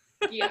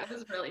 Yeah, it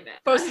was really bad.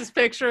 Post this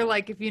picture,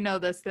 like if you know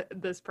this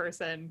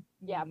person.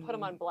 Yeah, put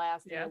him on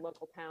blast in Yeah. your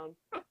local town.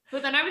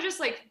 But then I was just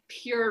like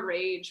pure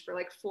rage for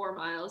like 4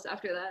 miles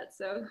after that.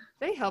 So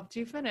They helped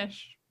you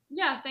finish.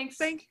 yeah, thanks.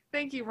 Thank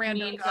you,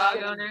 random mean dog.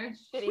 dog owner.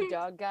 Shitty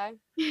dog guy.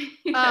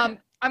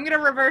 I'm gonna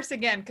reverse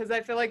again because I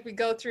feel like we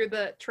go through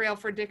the trail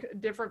for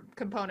different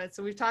components.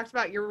 So we've talked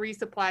about your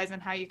resupplies and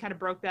how you kind of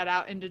broke that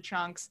out into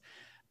chunks.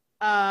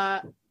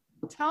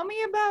 Tell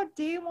me about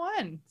day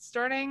one,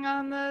 starting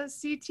on the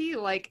CT.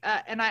 Like,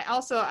 and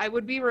I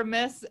would be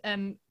remiss,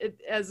 and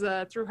as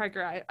a thru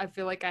hiker, I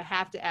feel like I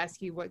have to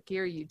ask you what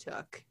gear you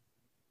took,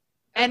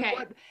 and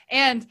Okay.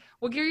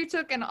 what gear you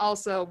took, and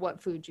also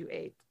what food you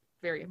ate.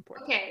 Very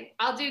important. Okay,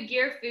 I'll do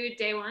gear food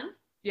day one.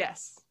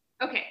 Yes.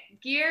 Okay,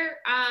 gear.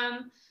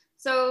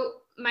 So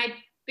my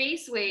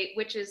base weight,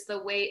 which is the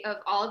weight of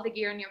all of the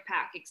gear in your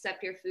pack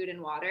except your food and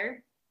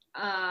water,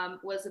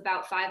 was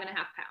about 5.5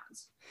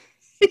 pounds.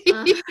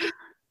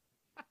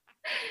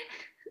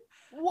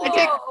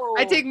 Whoa.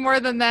 I take more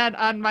than that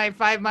on my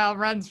 5-mile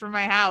runs from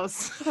my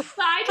house.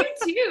 I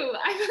do too.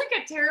 I'm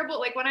like a terrible,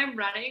 like when I'm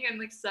running, I'm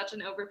like such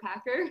an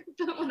overpacker.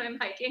 But when I'm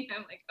hiking,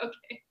 I'm like,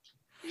 okay.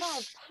 5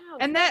 pounds.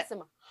 And That's that-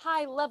 some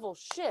high level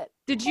shit.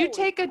 Did you Holy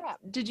take crap.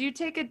 Did you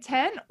take a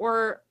 10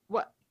 or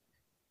what?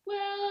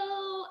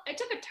 Well, I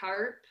took a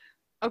tarp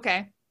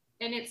Okay.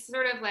 and it's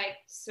sort of like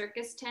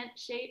circus tent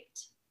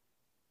shaped.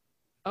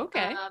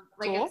 Okay.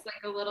 Like cool. it's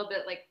like a little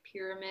bit like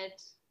pyramid,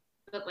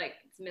 but like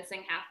it's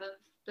missing half of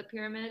the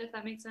pyramid, if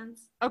that makes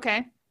sense.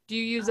 Okay. Do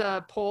you use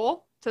a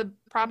pole to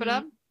prop it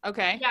up?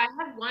 Okay. Yeah,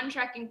 I had one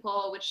trekking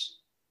pole, which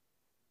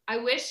I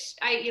wish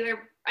I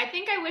either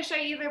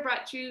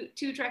brought two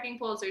trekking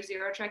poles or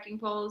 0 trekking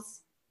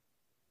poles.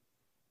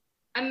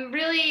 I'm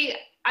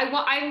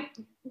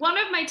one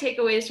of my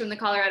takeaways from the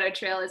Colorado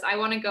Trail is I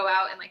want to go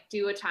out and like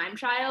do a time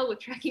trial with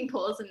trekking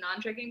poles and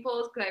non-trekking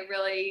poles because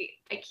I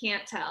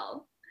can't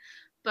tell.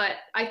 But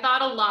I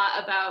thought a lot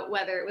about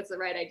whether it was the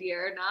right idea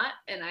or not,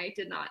 and I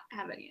did not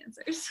have any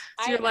answers.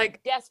 So you're I'm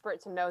like,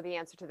 desperate to know the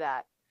answer to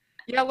that.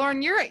 yeah,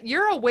 Lauren,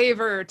 you're a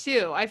waver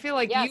too. I feel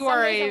like Yeah, you some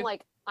are days a I'm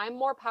like, I'm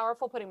more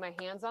powerful putting my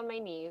hands on my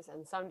knees,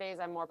 and some days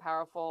I'm more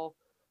powerful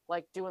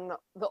like doing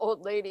the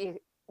old lady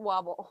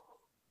wobble.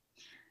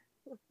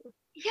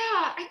 Yeah,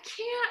 I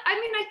can't. I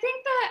mean, I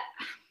think that.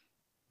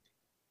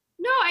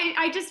 No,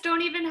 I just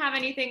don't even have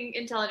anything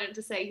intelligent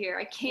to say here.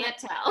 I can't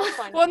tell. That's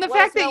fine. well, and the Let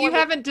fact us know that you when we-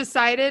 haven't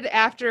decided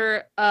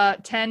after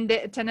 10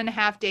 and a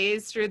half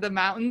days through the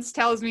mountains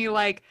tells me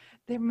like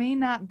there may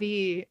not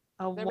be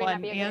There may not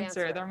one be a good answer.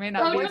 answer. There may Oh,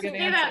 not be a don't good say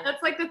answer. that.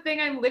 That's like the thing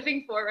I'm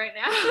living for right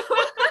now.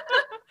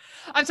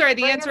 I'm sorry,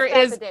 the bring us answer back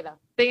is the data.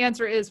 the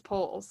answer is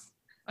poles.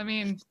 I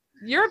mean,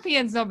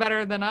 Europeans know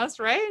better than us,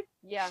 right?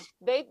 Yeah,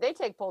 they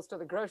take poles to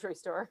the grocery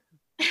store.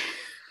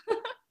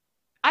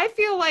 I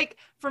feel like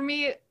for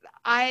me,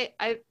 I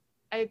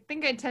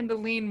think I tend to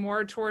lean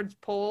more towards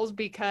poles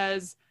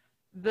because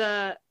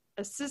the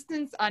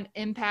assistance on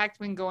impact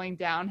when going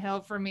downhill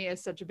for me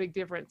is such a big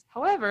difference.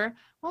 However,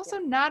 I'm also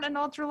not an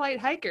ultralight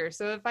hiker.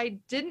 So if I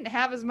didn't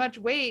have as much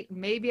weight,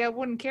 maybe I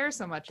wouldn't care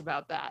so much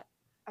about that.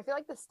 I feel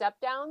like the step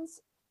downs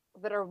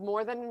that are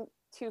more than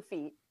 2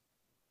 feet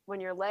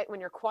when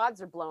your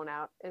quads are blown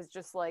out is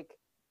just like,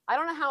 I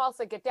don't know how else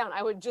I get down.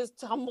 I would just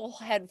tumble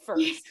head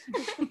first.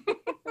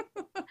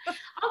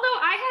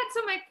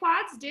 Although my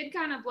quads did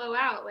kind of blow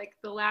out. Like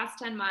the last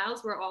 10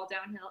 miles were all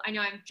downhill. I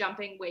know I'm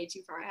jumping way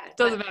too far ahead.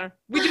 Doesn't matter.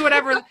 We do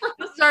whatever.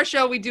 This is our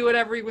show. We do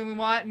whatever we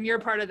want, and you're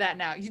part of that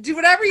now. You do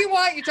whatever you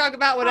want. You talk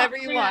about whatever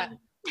you want.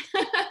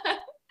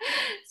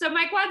 So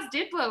my quads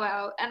did blow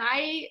out, and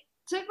I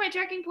took my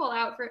trekking pole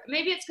out for,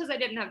 maybe it's because I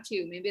didn't have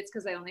 2, maybe it's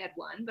because I only had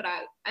 1, but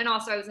I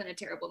was in a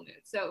terrible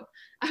mood. So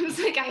I was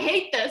like, I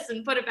hate this,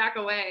 and put it back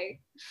away.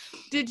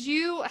 Did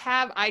you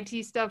have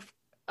IT stuff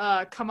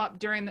come up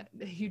during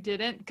you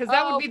didn't? Because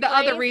that would Oh, be the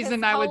other praise reason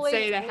his I would holy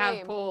say to name.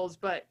 have polls,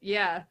 but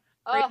yeah.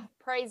 Oh,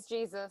 praise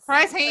Jesus.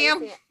 Praise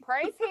him.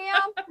 Praise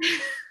him.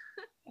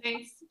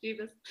 Thanks,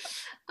 Jeebus.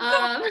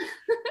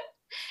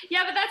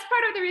 Yeah, but that's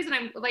part of the reason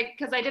I'm like,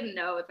 because I didn't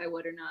know if I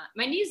would or not.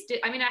 My knees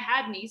did. I mean, I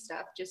had knee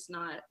stuff, just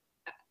not.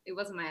 It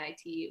wasn't my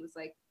IT. It was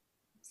like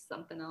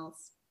something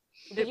else.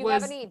 Did you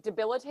have any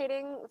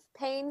debilitating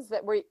pains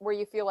that where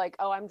you feel like,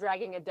 oh, I'm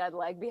dragging a dead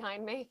leg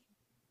behind me?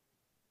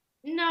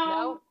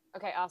 No.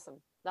 Okay, awesome.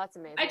 That's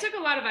amazing. I took a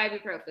lot of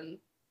ibuprofen.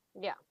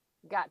 Yeah,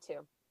 got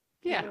to.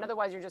 Yeah. I mean,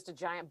 otherwise, you're just a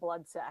giant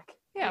blood sack.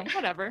 Yeah,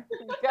 whatever.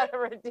 You gotta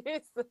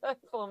reduce the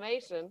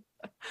inflammation.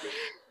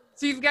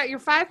 So you've got your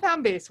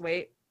 5-pound base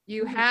weight.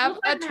 You have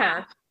a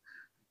turf.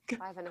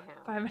 5.5.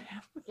 5.5.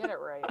 Get it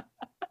right.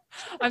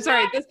 I'm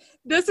sorry.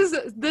 This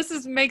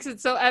is makes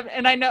it so,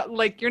 and I know,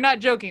 like, you're not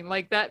joking.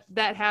 Like that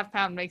half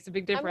pound makes a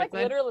big I'm difference.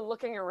 like literally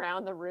looking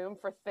around the room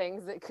for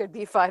things that could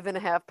be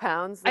 5.5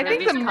 pounds. I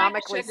think the the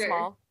comically sugar,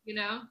 small. You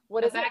know,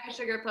 What a is bag of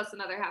sugar plus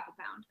another half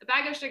a pound. A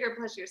bag of sugar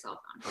plus your cell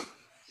phone.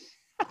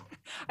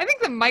 I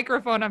think the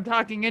microphone I'm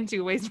talking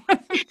into weighs more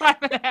than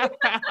 5.5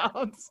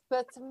 pounds.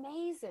 That's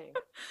amazing.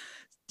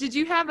 Did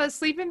you have a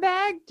sleeping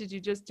bag? Did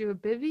you just do a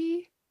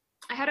bivy?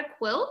 I had a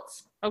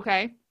quilt.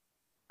 Okay.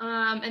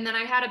 And then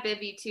I had a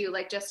bivy too,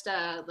 like just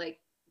a like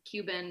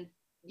Cuban,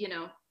 you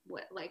know,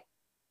 what, like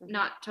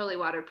not totally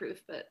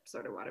waterproof, but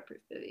sort of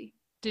waterproof bivy.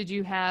 Did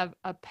you have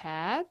a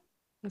pad?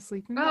 A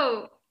sleeping bag?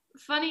 Oh,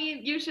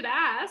 funny you should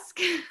ask.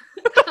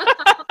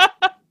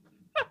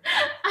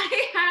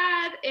 I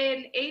had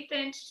an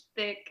 1/8-inch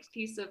thick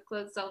piece of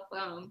closed cell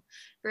foam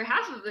for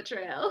half of the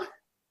trail.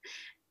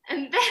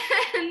 And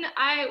then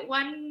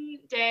one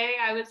day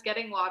I was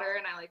getting water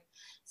and I like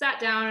sat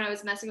down and I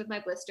was messing with my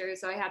blisters.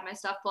 So I had my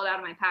stuff pulled out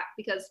of my pack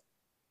because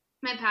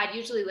my pad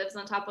usually lives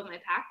on top of my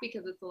pack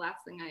because it's the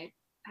last thing I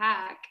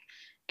pack.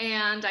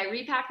 And I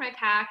repacked my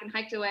pack and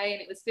hiked away,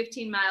 and it was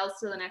 15 miles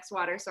to the next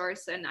water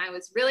source. And I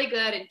was really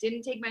good and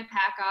didn't take my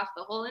pack off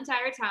the whole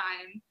entire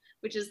time,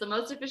 which is the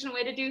most efficient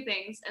way to do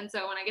things. And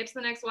so when I get to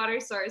the next water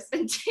source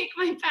and take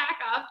my pack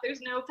off,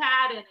 there's no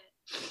pad in it.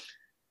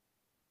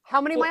 How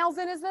many miles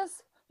in is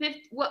this?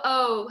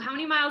 How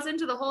many miles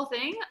into the whole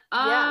thing?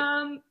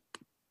 Yeah.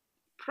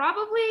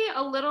 Probably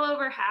a little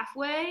over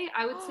halfway.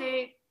 I would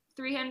say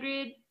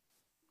 300.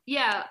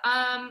 Yeah,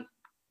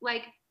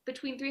 like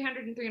between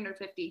 300 and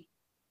 350.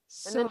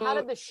 And then how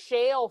did the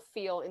shale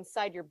feel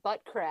inside your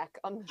butt crack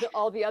on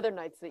all the other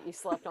nights that you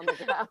slept on the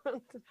ground? There's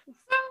a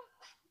lot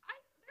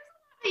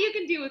that you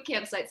can do with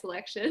campsite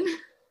selection.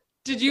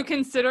 Did you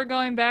consider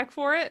going back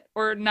for it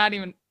or not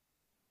even?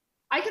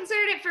 I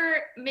considered it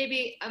for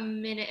maybe a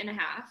minute and a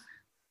half.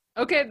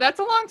 Okay, that's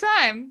a long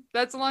time.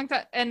 That's a long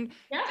time. And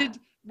yeah.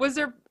 Was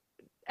there,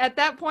 at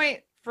that point,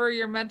 for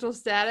your mental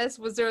status,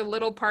 was there a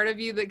little part of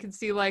you that could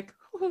see like,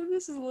 oh,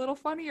 this is a little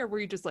funny, or were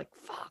you just like,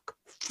 fuck?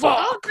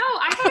 Oh no,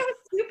 I thought it was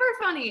super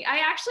funny. I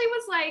actually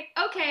was like,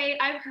 okay,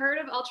 I've heard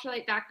of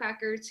ultralight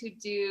backpackers who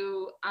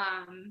do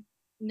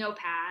no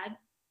pad,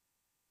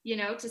 you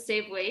know, to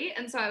save weight.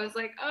 And so I was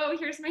like, oh,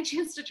 here's my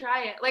chance to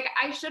try it. Like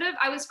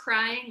I was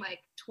crying like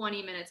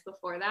 20 minutes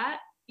before that,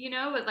 you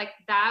know, but like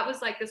that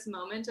was like this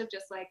moment of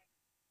just like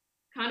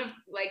kind of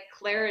like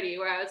clarity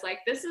where I was like,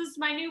 this is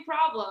my new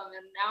problem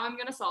and now I'm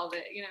gonna solve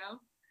it, you know.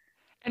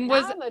 And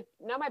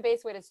now my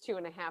base weight is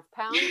 2.5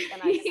 pounds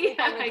and I sleep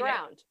on the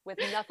ground with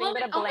nothing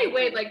but a blanket. It only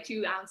weighed like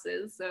 2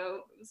 ounces, so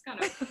it was kind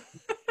of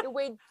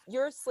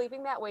your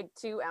sleeping mat weighed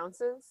 2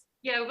 ounces?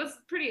 Yeah, it was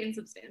pretty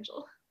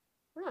insubstantial.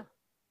 Huh.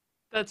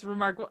 That's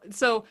remarkable.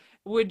 So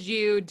would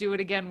you do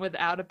it again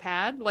without a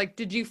pad? Like,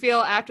 did you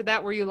feel after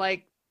that, were you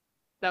like,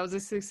 that was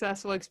a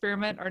successful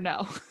experiment, or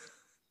no?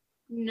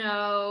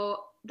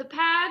 No, the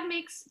pad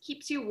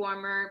keeps you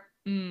warmer.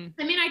 I mean,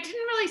 I didn't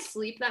really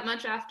sleep that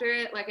much after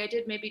it. Like I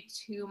did maybe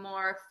 2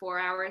 more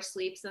 4-hour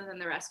sleeps, and then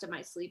the rest of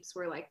my sleeps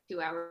were like 2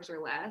 hours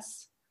or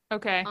less.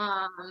 Okay.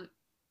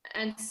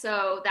 And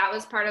so that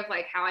was part of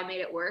like how I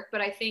made it work. But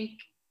I think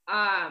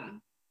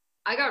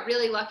I got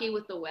really lucky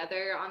with the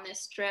weather on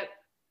this trip.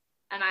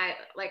 And I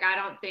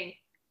don't think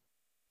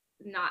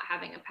not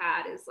having a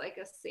pad is like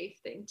a safe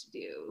thing to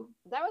do.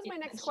 That was my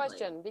next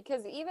question,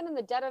 because even in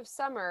the dead of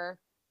summer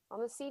on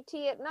the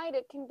CT at night,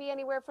 it can be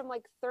anywhere from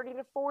like 30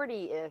 to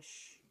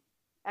 40-ish.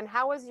 And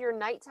how was your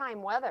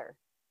nighttime weather?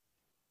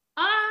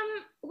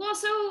 Well,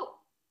 so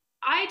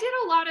I did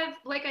a lot of,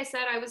 like I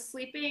said, I was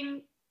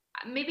sleeping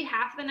maybe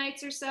half the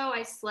nights or so.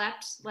 I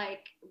slept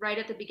like right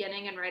at the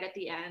beginning and right at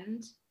the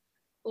end.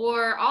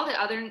 Or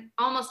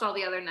almost all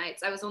the other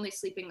nights, I was only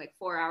sleeping like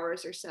 4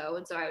 hours or so.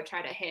 And so I would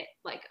try to hit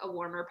like a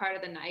warmer part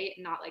of the night,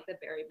 not like the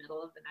very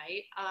middle of the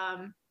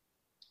night.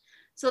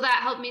 So that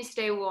helped me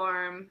stay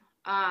warm.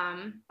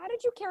 How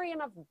did you carry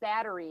enough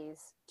batteries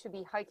to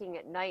be hiking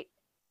at night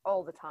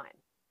all the time?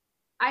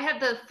 I had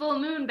the full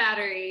moon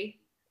battery.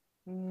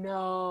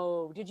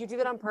 No. Did you do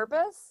that on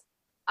purpose?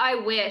 I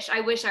wish I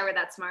were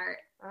that smart.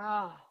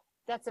 Oh,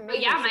 that's amazing.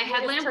 But yeah, my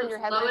headlamp was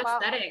lowest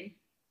setting.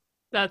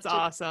 That's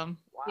awesome.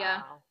 Wow.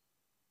 Yeah.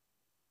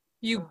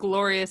 You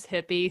glorious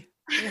hippie.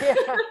 Yeah.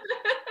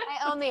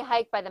 I only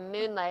hike by the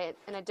moonlight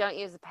and I don't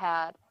use a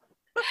pad.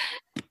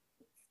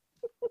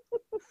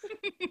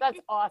 That's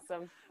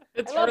awesome.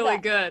 It's really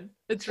good.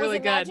 It's really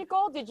good. Was it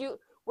magical?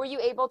 Were you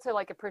able to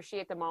like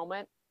appreciate the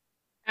moment?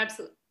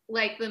 Absolutely.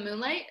 Like the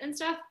moonlight and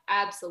stuff?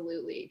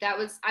 Absolutely.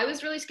 I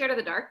was really scared of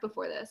the dark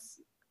before this.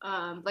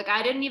 Like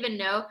I didn't even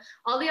know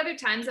all the other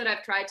times that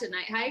I've tried to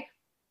night hike.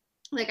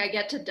 like I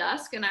get to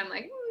dusk and I'm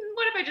like,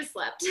 what if I just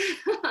slept?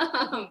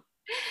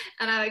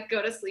 And I like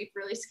go to sleep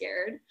really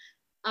scared.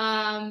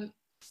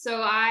 So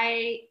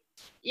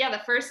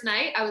the first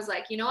night I was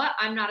like, you know what?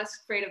 I'm not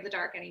afraid of the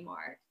dark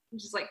anymore. I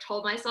just like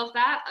told myself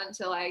that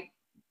until I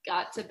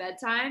got to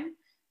bedtime.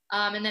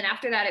 And then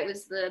after that, it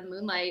was the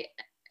moonlight.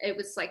 It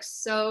was like,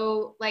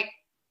 so like,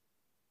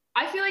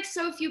 I feel like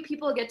so few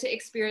people get to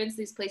experience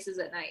these places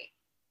at night.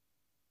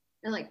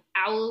 And like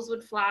owls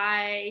would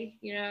fly,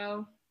 you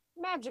know.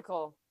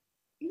 Magical.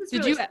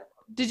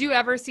 Did you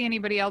ever see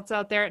anybody else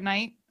out there at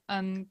night?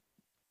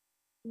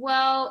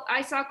 Well,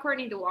 I saw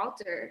Courtney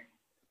DeWalter.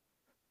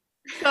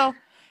 So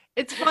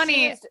it's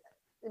funny. She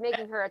was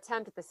making her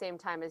attempt at the same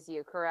time as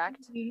you,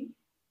 correct? Mm-hmm.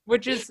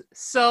 Which is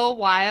so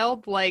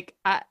wild. Like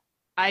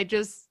I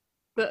just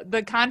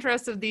the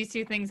contrast of these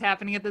two things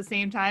happening at the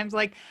same time.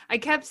 Like I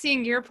kept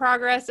seeing your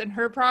progress and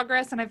her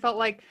progress, and I felt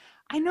like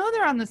I know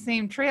they're on the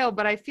same trail,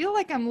 but I feel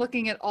like I'm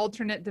looking at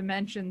alternate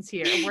dimensions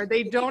here where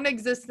they don't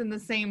exist in the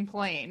same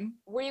plane.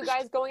 Were you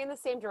guys going in the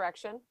same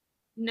direction?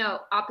 No,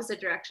 opposite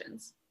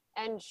directions.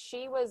 And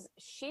she was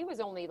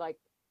only like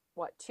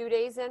what, 2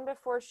 days in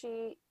before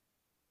she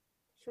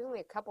was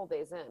only a couple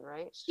days in,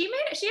 right? She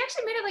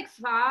actually made it like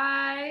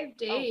 5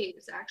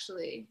 days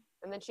actually.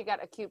 And then she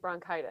got acute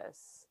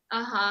bronchitis.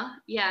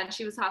 Yeah, and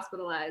she was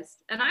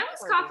hospitalized. And I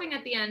was coughing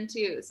at the end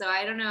too. So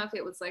I don't know if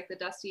it was like the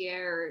dusty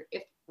air or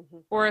if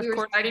Or we if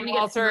were starting Courtney to get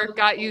Walter smoke.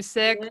 got you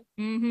sick.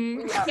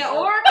 Mm-hmm. Yeah,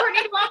 or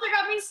Courtney Walter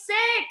got me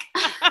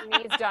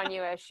sick. Sneezed on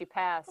you as she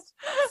passed.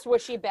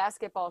 Swishy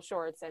basketball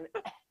shorts and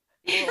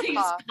He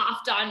just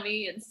coughed on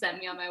me and sent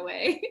me on my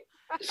way.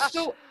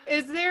 So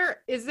is there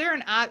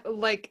an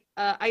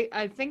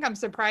I think I'm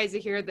surprised to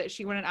hear that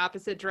she went in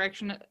opposite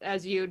direction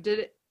as you did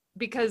it,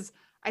 because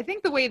I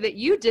think the way that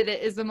you did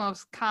it is the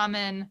most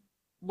common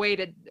way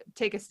to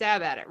take a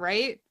stab at it,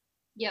 right?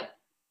 Yep.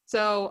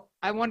 So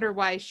I wonder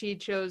why she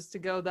chose to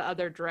go the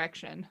other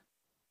direction.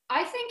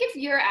 I think if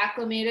you're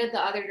acclimated, the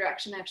other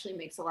direction actually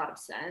makes a lot of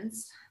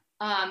sense.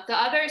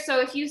 So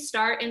if you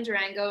start in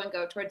Durango and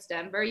go towards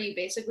Denver, you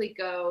basically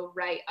go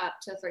right up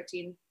to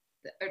 13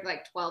 or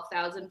like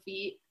 12,000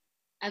 feet.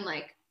 And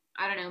like,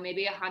 I don't know,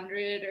 maybe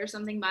 100 or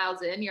something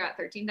miles in, you're at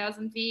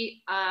 13,000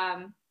 feet.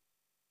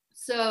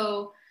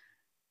 So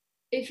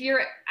if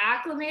you're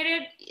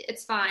acclimated,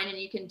 it's fine and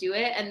you can do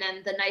it. And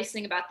then the nice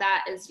thing about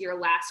that is your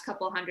last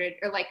couple hundred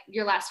or like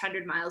your last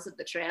 100 miles of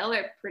the trail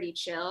are pretty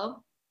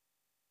chill.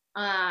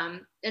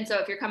 And so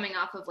if you're coming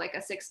off of like a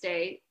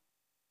 6-day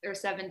or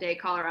 7-day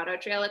Colorado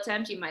trail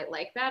attempt, you might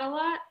like that a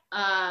lot.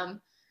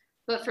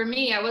 But for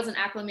me, I wasn't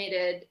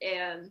acclimated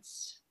and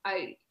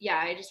I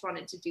just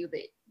wanted to do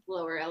the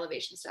lower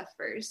elevation stuff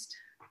first.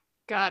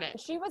 Got it.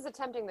 She was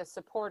attempting the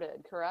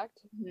supported, correct?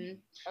 Mm-hmm.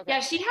 Okay.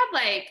 Yeah, she had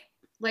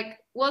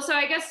so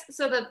I guess,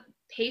 so the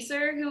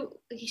pacer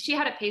she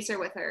had a pacer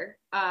with her.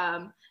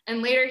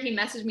 And later he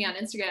messaged me on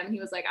Instagram and he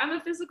was like, I'm a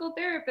physical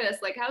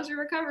therapist. Like, how's your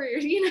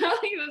recovery? You know,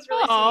 he was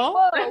really sweet.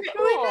 Oh,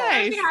 really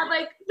nice. She had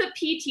like the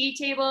PT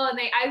table and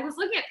I was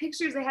looking at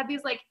pictures. They had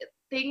these like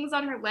things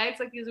on her legs,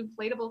 like these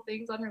inflatable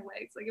things on her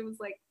legs. Like it was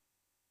like,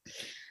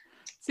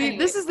 see, anyway.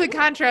 This is the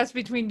contrast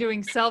between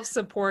doing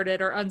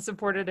self-supported or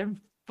unsupported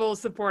and full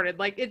supported.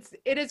 Like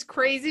it is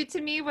crazy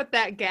to me what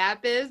that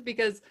gap is,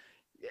 because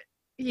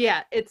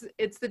yeah,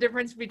 it's the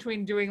difference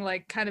between doing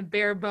like kind of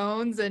bare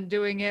bones and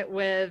doing it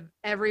with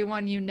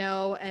everyone you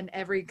know and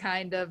every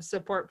kind of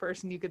support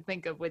person you could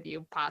think of with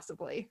you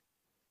possibly.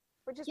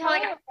 Which is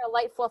like a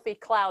light fluffy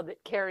cloud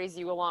that carries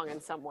you along in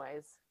some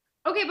ways.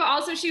 Okay, but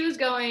also she was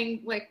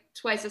going like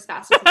twice as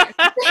fast as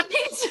me.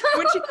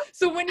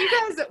 So when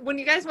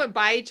you guys went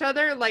by each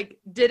other, like,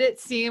 did it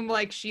seem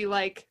like she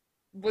like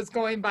was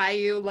going by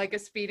you like a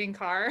speeding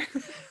car?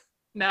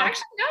 No.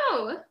 Actually,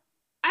 no.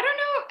 I don't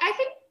know. I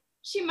think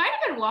she might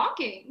have been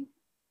walking.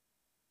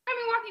 I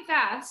mean, walking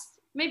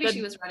fast. Maybe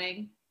she was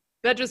running.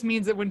 That just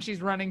means that when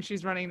she's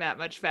running that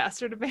much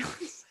faster to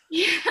balance.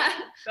 Yeah.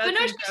 But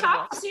no,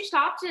 incredible. she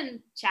stopped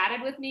and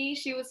chatted with me.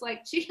 She was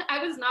like,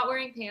 I was not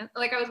wearing pants.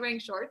 Like I was wearing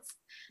shorts,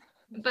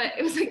 but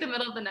it was like the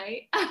middle of the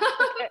night.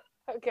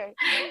 Okay.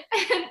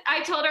 And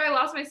I told her I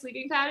lost my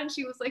sleeping pad and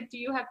she was like, do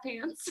you have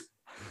pants?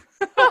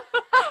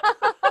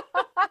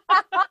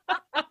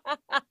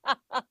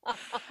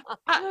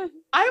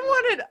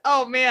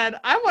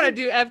 I want to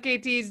do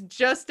FKTs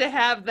just to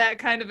have that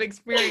kind of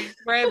experience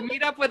where I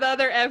meet up with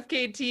other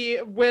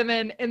FKT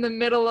women in the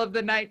middle of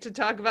the night to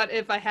talk about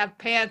if I have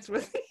pants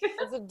with me.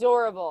 It's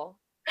adorable.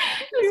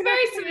 It was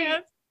very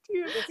sweet.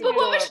 But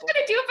what was she going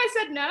to do if I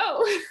said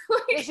no?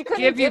 She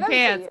couldn't give you them to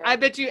pants. you. I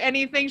bet you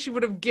anything she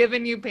would have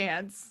given you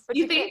pants. But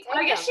You can't think? take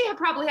I guess them. she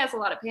probably has a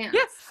lot of pants.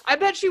 Yes, I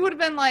bet she would have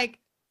been like,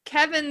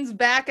 Kevin's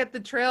back at the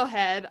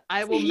trailhead.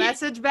 I will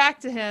message back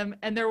to him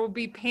and there will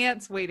be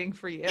pants waiting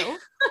for you.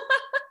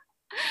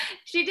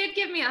 She did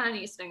give me a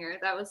honey stinger.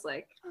 That was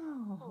like,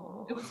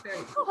 Oh, it was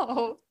very cool.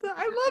 oh,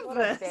 I love What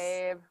a this.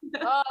 babe.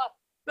 Oh,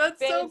 That's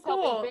babes so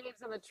cool. helping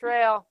babes on the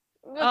trail.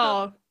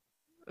 Oh,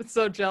 it's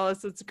so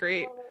jealous. It's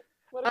great.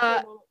 What a cool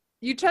moment.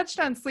 You touched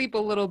on sleep a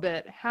little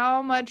bit.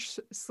 How much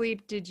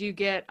sleep did you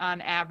get on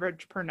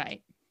average per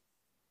night?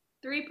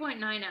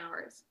 3.9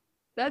 hours.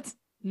 That's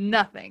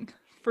nothing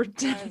for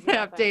 10 is and a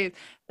half nothing. days.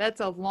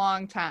 That's a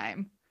long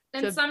time.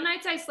 And to- some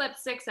nights I slept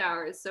 6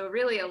 hours. So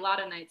really a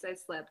lot of nights I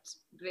slept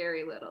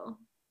very little.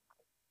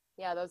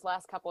 Yeah, those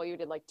last couple you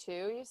did like 2,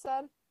 you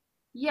said?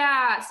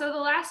 Yeah, so the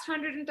last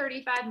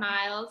 135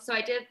 miles, so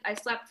I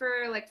slept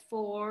for like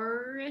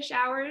 4-ish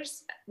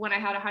hours when I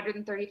had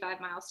 135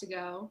 miles to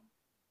go.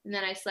 And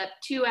then I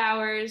slept 2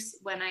 hours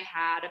when I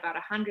had about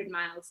 100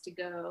 miles to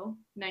go,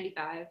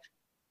 95.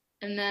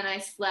 And then I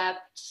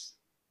slept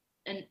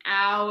an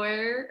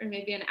hour or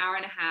maybe an hour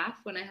and a half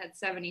when I had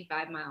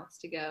 75 miles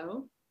to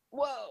go.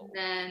 Whoa.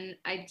 Then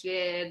I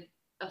did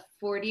a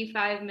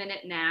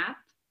 45-minute nap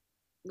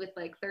with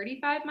like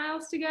 35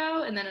 miles to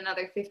go, and then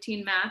another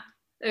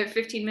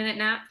 15-minute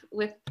nap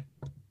with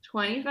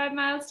 25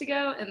 miles to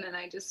go, and then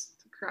I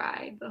just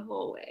cried the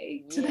whole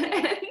way to the Yeah.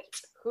 end.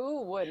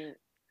 Who wouldn't?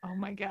 oh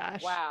my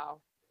gosh.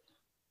 Wow.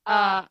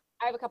 Uh,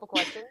 I have a couple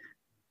questions.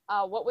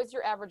 What was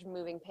your average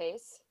moving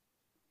pace?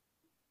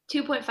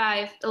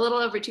 2.5, a little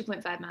over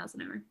 2.5 miles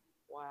an hour.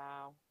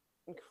 Wow.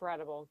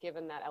 Incredible,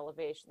 given that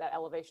elevation. That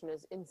elevation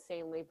is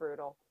insanely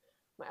brutal.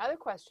 My other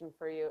question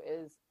for you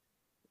is,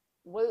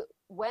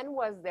 when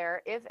was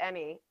there, if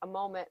any, a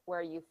moment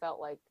where you felt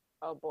like,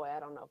 oh boy, I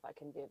don't know if I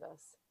can do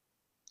this?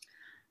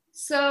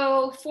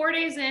 So 4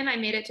 days in, I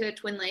made it to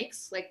Twin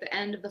Lakes, like the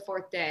end of the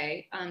 4th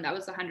day. That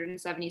was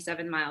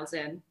 177 miles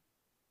in.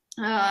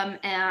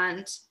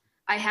 And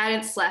I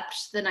hadn't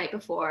slept the night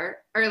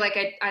before, or like,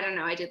 I don't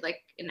know, I did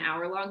like an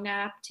hour-long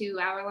nap,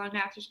 2-hour-long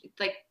nap,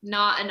 like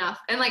not enough.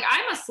 And like,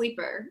 I'm a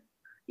sleeper,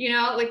 you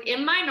know, like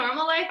in my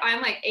normal life,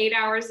 I'm like 8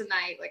 hours a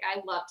night. Like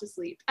I love to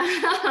sleep.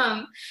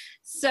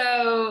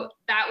 So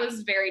that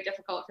was very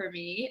difficult for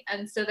me.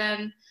 And so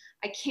then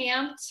I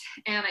camped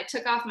and I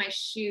took off my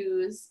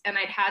shoes, and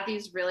I'd had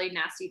these really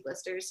nasty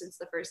blisters since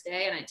the first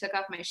day. And I took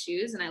off my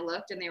shoes and I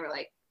looked and they were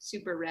like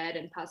super red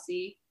and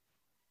pussy.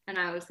 And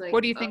I was like,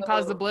 what do you think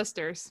caused the oh.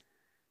 blisters?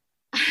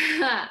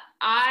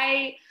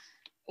 I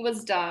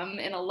was dumb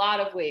in a lot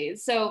of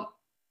ways. So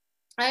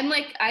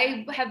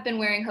I have been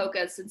wearing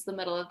Hokas since the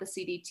middle of the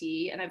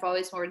CDT, and I've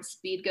always worn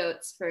speed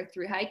goats for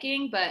through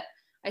hiking, but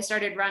I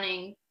started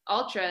running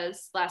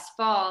ultras last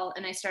fall,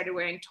 and I started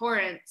wearing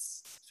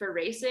Torrents for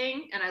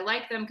racing, and I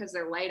like them because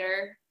they're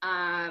lighter.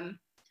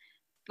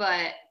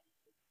 But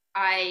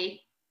I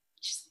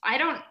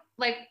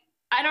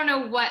don't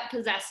know what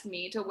possessed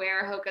me to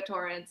wear Hoka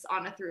Torrents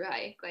on a through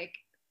hike. Like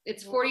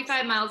it's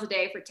 45 miles a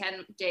day for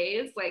 10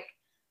 days. Like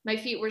my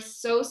feet were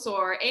so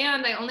sore,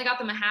 and I only got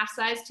them a half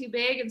size too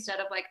big instead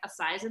of like a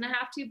size and a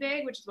half too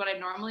big, which is what I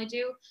normally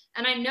do.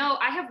 And I know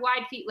I have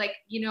wide feet, like,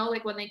 you know,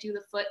 like when they do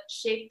the foot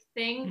shaped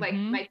thing, like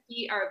my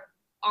feet are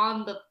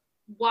on the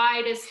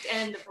widest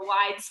end of the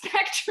wide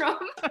spectrum.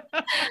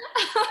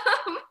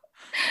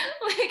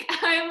 Like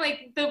I'm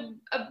like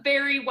a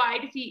very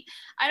wide feet.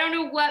 I don't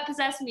know what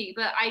possessed me,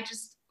 but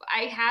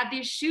I had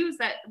these shoes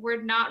that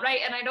were not right,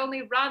 and I'd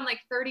only run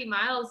like 30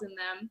 miles in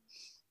them.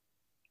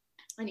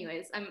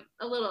 Anyways, I'm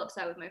a little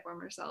upset with my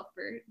former self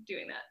for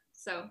doing that.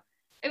 So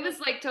it was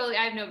like totally,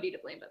 I have nobody to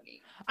blame but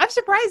me. I'm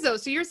surprised though.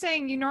 So you're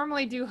saying you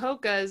normally do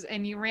Hokas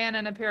and you ran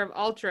in a pair of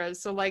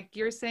Ultras. So like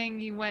you're saying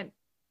you went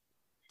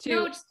to.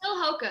 No, it's still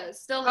Hokas.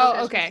 Still Hokas.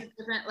 Oh, okay.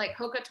 Different, like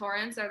Hoka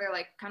Torrents are their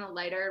like kind of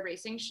lighter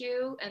racing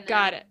shoe. And then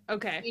Got it.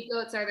 Okay. Speed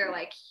Goats are their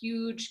like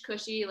huge,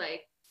 cushy,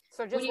 like,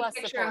 So just when you less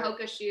picture support.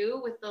 a Hoka shoe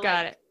with the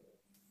Got like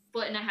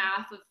it.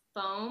 1.5 foot of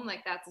foam,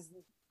 like that's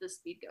the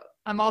Speed Goat.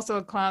 I'm also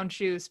a clown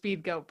shoe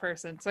speed goat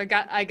person. So I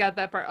got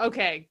that part.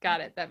 Okay.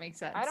 Got it. That makes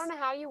sense. I don't know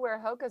how you wear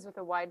Hokas with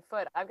a wide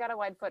foot. I've got a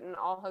wide foot, and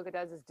all Hoka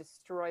does is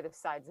destroy the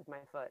sides of my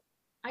foot.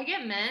 I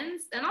get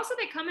men's, and also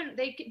they come in.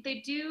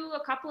 They do a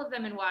couple of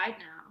them in wide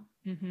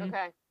now. Mhm.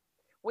 Okay.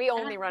 We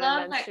only run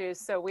in men's shoes,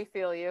 so we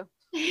feel you.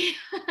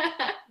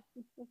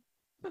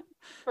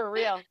 For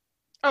real.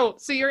 Oh,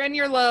 so you're in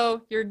your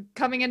low, you're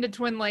coming into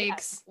Twin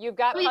Lakes. You've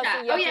got Oh pussy,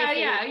 yeah, yucky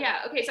feet. yeah.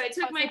 Okay, so I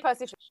took my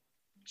Pussy.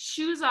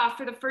 shoes off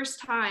for the first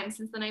time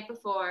since the night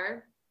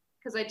before,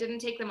 because I didn't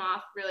take them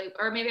off really,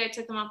 or maybe I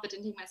took them off but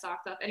didn't take my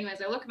socks off.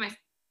 Anyways, I look at my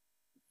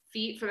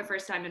feet for the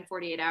first time in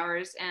 48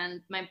 hours,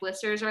 and my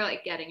blisters are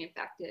like getting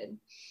infected.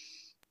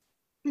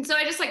 And so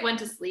I just like went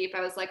to sleep. I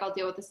was like, I'll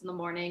deal with this in the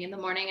morning. In the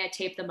morning, I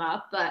taped them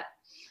up, but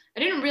I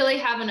didn't really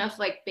have enough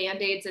like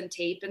Band-Aids and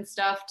tape and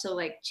stuff to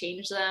like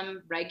change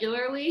them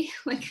regularly.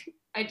 Like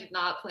I did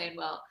not plan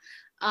well.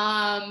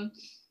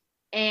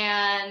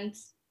 And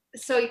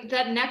so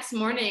that next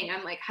morning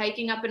I'm like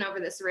hiking up and over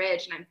this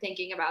ridge, and I'm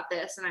thinking about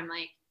this, and I'm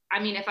like,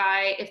 I mean,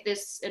 if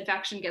this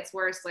infection gets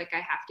worse, like I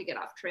have to get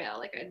off trail.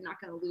 Like I'm not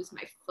going to lose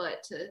my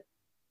foot to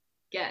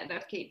get an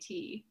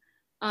FKT.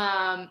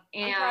 And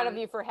I'm proud of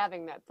you for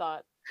having that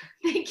thought.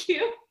 Thank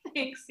you.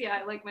 Thanks. Yeah,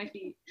 I like my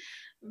feet.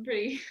 I'm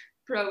pretty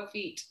pro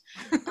feet.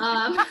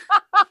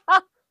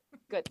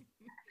 Good.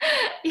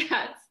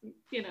 Yeah, it's,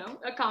 you know,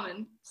 a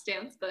common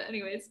stance, but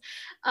anyways.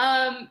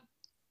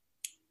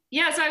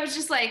 Yeah, so I was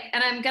just like,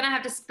 and I'm gonna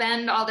have to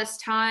spend all this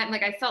time,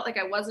 like I felt like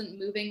I wasn't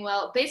moving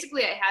well.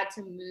 Basically, I had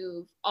to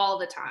move all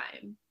the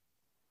time,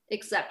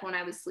 except when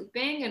I was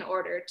sleeping, in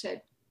order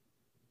to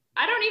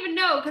I don't even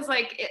know because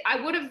like I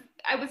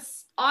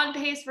was on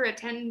pace for a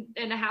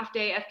 10.5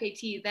 day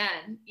FKT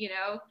then,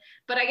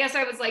 but I guess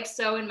I was like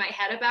so in my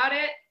head about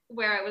it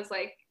where I was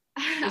like,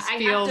 This I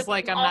feels have to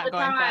like I'm all not the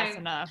going fast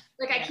time. enough.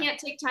 Like I can't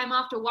take time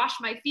off to wash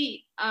my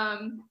feet.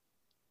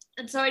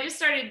 And so I just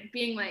started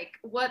being like,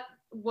 what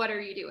are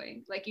you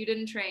doing? Like you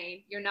didn't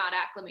train, you're not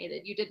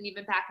acclimated, you didn't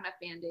even pack enough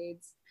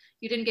Band-Aids,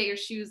 you didn't get your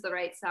shoes the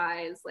right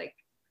size, like,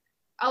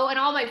 oh, and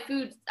all my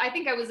food, I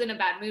think I was in a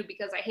bad mood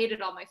because I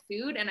hated all my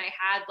food and I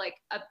had like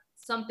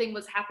something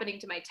was happening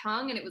to my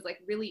tongue and it was like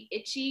really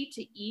itchy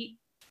to eat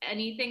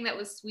anything that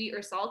was sweet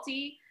or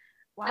salty.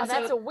 Wow, and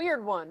that's a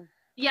weird one.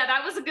 Yeah,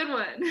 that was a good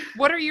one.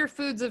 What are your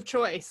foods of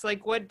choice?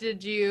 Like what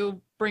did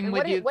you bring And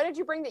with you? what did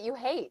you bring that you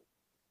hate?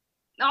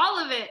 All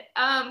of it.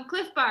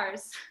 Cliff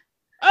Bars.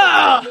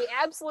 Oh! The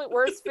absolute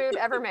worst food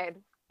ever made.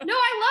 No,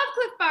 I love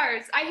Cliff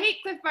Bars. I hate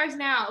Cliff Bars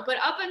now, but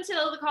up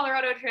until the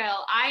Colorado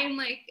Trail, I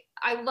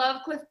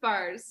love Cliff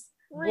Bars.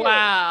 Really?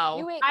 Wow.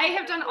 You ate I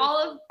have done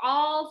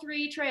all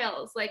 3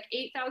 trails, like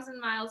 8,000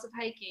 miles of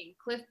hiking,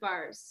 Cliff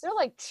Bars. They're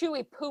like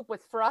chewy poop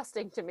with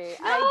frosting to me.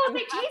 No, they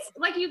taste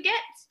like you get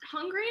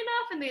hungry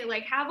enough and they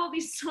like have all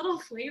these subtle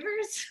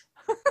flavors.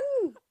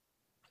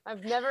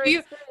 I've never You-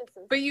 experienced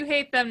this. But you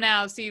hate them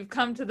now, so you've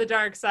come to the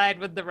dark side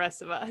with the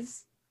rest of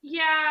us.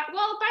 Yeah,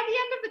 well, by the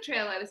end of the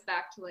trail, I was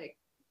back to like,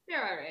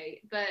 they're all right.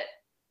 But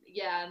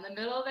yeah, in the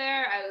middle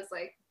there, I was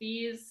like,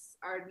 these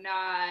are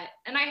not.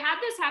 And I had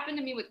this happen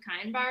to me with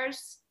Kind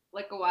Bars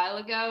like a while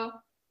ago.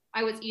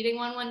 I was eating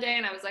one day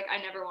and I was like, I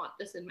never want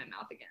this in my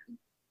mouth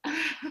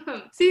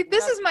again. See,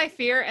 this is my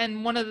fear,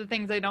 and one of the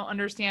things I don't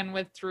understand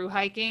with through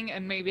hiking,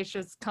 and maybe it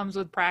just comes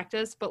with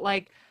practice, but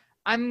like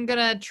I'm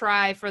gonna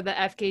try for the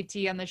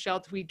FKT on the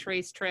Sheltweed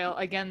Trace Trail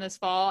again this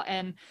fall,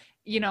 and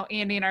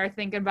Andy and I are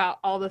thinking about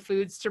all the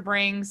foods to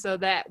bring so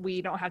that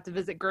we don't have to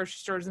visit grocery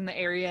stores in the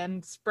area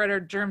and spread our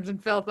germs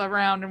and filth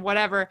around and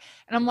whatever.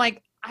 And I'm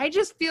like, I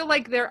just feel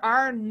like there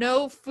are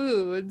no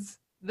foods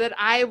that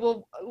I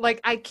will like.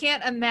 I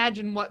can't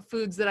imagine what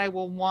foods that I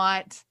will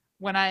want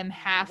when I'm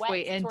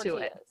halfway Wet into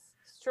tortillas. it.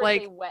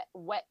 Strictly Like-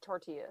 wet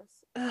tortillas.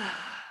 Yeah,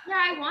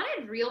 I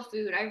wanted real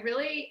food.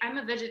 I'm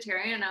a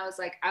vegetarian and I was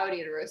like, I would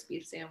eat a roast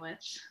beef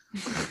sandwich.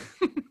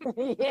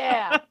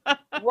 Yeah.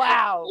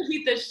 Wow.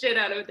 Eat the shit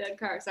out of a dead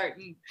car.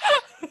 Sorry.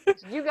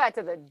 You got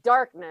to the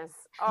darkness.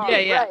 All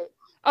Yeah. right.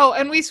 Oh,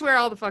 and we swear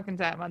all the fucking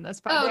time on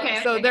this podcast. Oh, okay,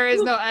 So okay. there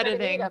is no Gonna eat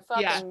editing. a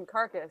fucking Yeah.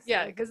 carcass.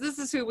 Yeah, because this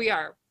is who we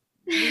are.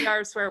 We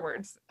are swear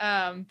words.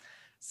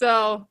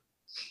 So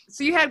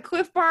you had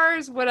Cliff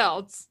Bars. What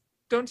else?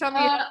 Don't tell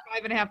me you had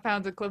 5.5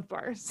 pounds of Cliff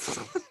Bars.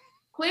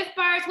 Cliff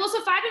Bars. Well,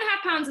 so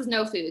 5.5 pounds is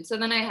no food. So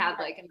then I had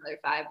like another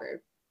 5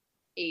 or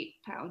 8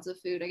 pounds of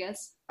food, I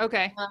guess.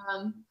 Okay.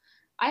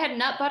 I had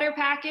nut butter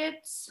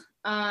packets.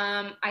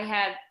 I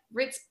had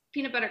Ritz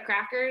peanut butter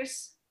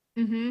crackers.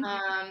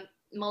 Mm-hmm.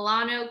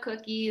 Milano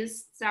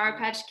cookies, Sour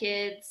Patch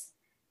Kids.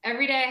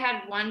 Every day I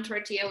had 1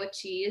 tortilla with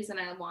cheese and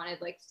I wanted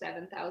like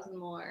 7,000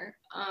 more.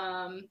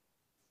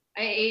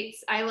 I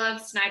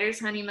love Snyder's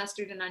honey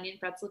mustard and onion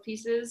pretzel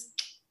pieces.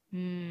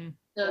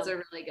 Those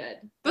are really good.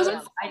 Those Those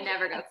are I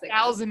never got sick of.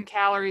 1,000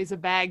 calories a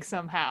bag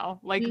somehow.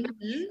 Like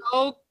Mhm.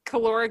 so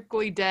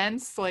calorically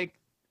dense. Like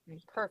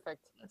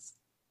Perfect.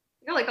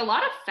 Yeah, like a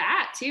lot of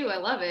fat too. I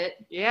love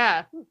it.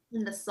 yeah.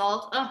 And the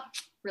salt, oh,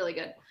 really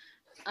good.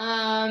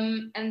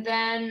 And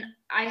then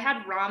I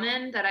had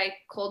ramen that I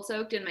cold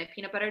soaked in my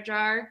peanut butter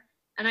jar.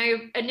 And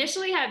I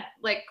initially had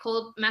like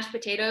cold mashed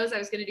potatoes. I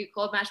was gonna do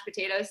cold mashed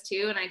potatoes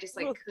too, and I just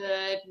like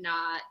could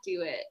not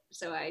do it.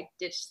 So I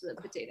ditched the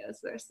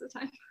potatoes the rest of the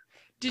time.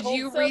 Did Cold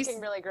you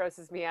soaking really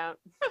grosses me out.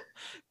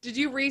 Did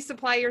you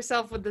resupply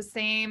yourself with the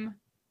same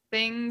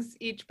things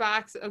each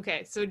box?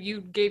 Okay, so you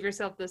gave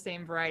yourself the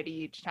same variety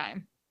each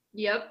time.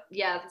 Yep,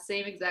 yeah, the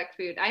same exact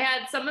food. I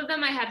had some of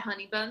them I had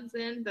honey buns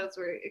in. Those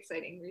were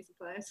exciting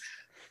resupplies.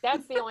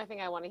 That's the only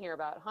thing I want to hear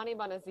about. Honey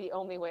bun is the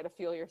only way to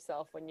fuel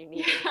yourself when you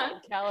need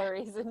 800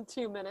 calories in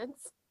 2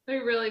 minutes. I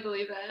really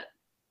believe that.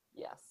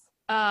 Yes.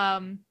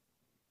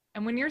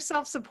 And when you're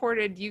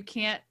self-supported, you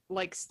can't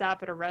like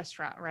stop at a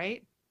restaurant,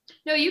 right?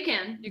 No, you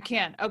can. You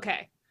can.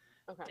 Okay.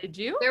 Okay. Did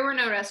you? There were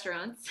no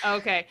restaurants.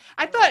 Okay.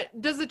 I thought,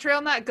 does the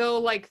trail not go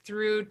like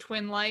through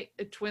Twin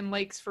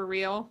Lakes for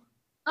real?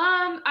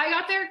 I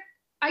got there,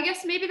 I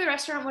guess maybe the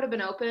restaurant would have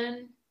been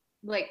open.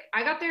 Like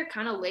I got there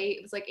kind of late.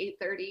 It was like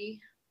 8:30.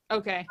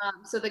 Okay.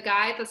 So the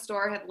guy at the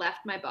store had left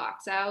my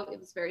box out. It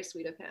was very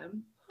sweet of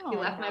him. He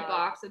left my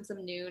box and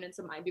some Noon and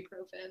some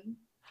ibuprofen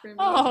for me.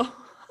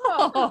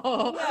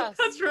 Oh, Yes.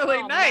 that's really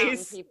Oh, mountain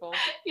nice. people.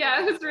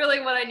 Yeah, it was really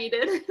what I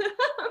needed.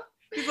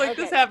 He's like,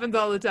 this Okay. happens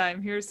all the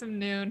time. Here's some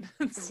Noon.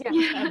 Yeah.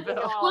 Advil.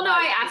 Well, no,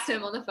 I asked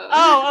him on the phone.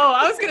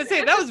 I was gonna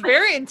say that was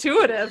very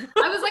intuitive.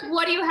 I was like,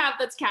 what do you have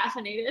that's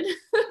caffeinated?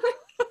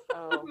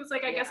 Oh, I was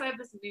like, I yeah. guess I have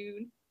this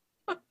Noon.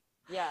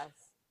 Yes.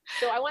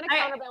 So I want to I-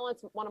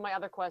 counterbalance one of my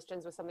other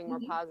questions with something more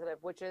Mhm. positive,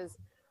 which is,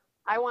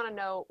 I want to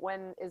know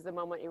when is the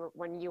moment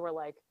when you were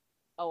like,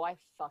 oh, I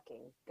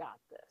fucking got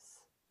this.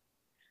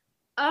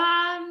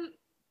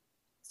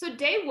 So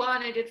day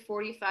one, I did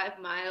 45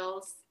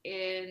 miles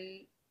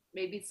in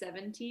maybe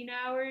 17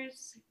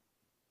 hours.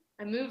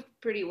 I moved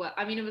pretty well.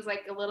 I mean, it was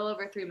like a little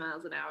over 3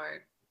 miles an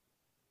hour.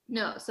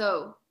 No,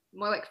 so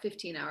more like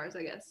 15 hours,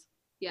 I guess.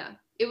 Yeah.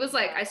 It was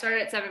like I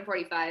started at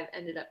 7:45,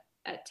 ended up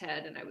at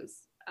 10, and I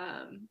was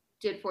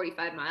did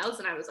 45 miles,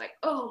 and I was like,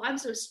 oh, I'm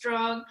so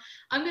strong.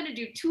 I'm gonna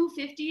do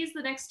 250s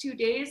the next 2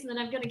 days, and then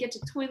I'm gonna get to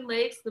Twin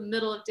Lakes the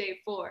middle of day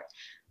 4.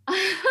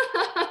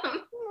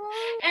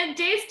 And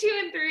days 2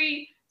 and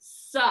 3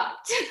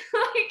 sucked.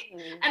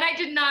 And I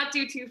did not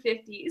do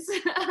 250s.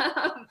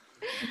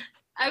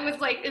 I was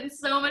like in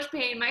so much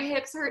pain. My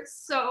hips hurt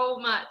so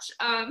much.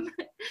 And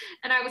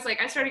I was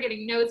like, I started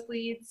getting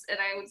nosebleeds, and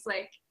I was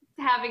like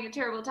having a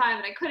terrible time,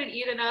 and I couldn't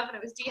eat enough, and I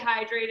was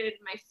dehydrated.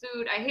 My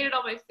food, I hated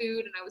all my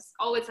food, and I was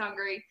always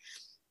hungry.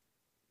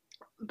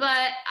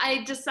 But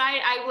I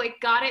decided, I like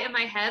got it in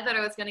my head that I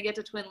was going to get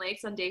to Twin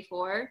Lakes on day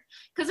 4.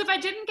 Because if I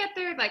didn't get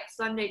there like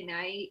Sunday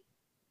night,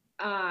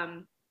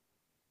 I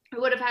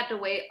would have had to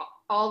wait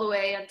all the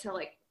way until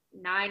like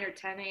 9 or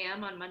 10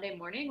 a.m. on Monday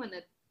morning when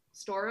the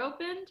store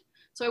opened.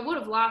 So I would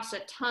have lost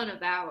a ton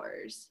of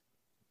hours.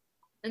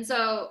 And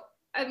so,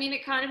 I mean,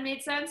 it kind of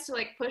made sense to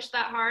like push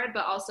that hard,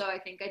 but also I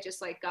think I just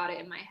like got it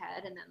in my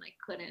head and then like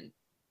couldn't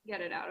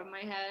get it out of my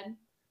head.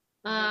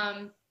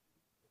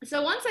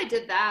 So once I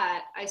did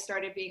that, I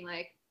started being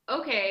like,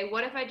 okay,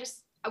 what if I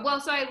just,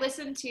 so I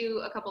listened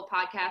to a couple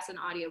podcasts and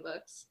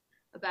audiobooks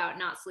about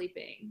not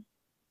sleeping.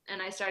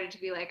 And I started to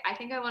be like, I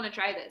think I want to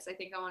try this. I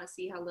think I want to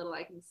see how little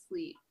I can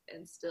sleep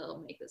and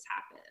still make this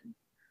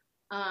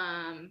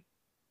happen.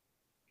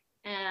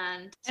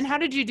 And how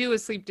did you do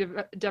with sleep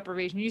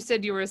deprivation? You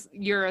said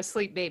you're a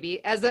sleep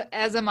baby, as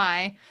am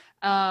I.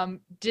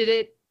 Did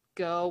it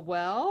go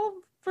well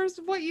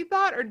versus what you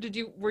thought, or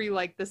were you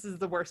like, this is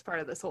the worst part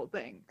of this whole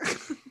thing?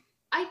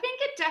 I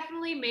think it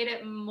definitely made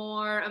it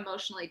more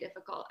emotionally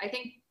difficult. I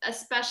think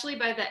especially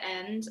by the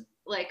end,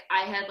 like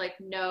I had like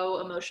no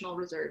emotional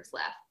reserves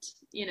left.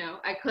 You know,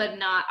 I could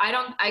not.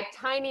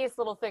 Tiniest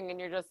little thing, and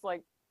you're just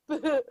like.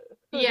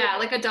 Yeah,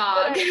 like a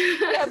dog.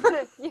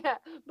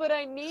 But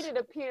I needed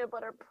a peanut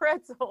butter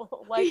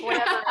pretzel, like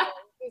whatever.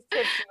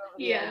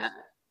 Yeah.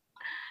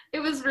 It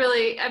was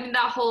really, I mean,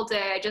 that whole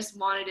day, I just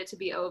wanted it to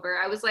be over.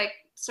 I was like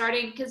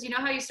starting, because you know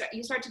how you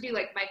start to do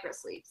like micro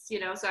sleeps, you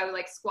know? So I would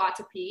like squat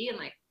to pee and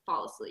like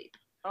fall asleep.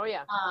 Oh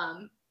yeah.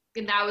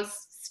 And that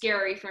was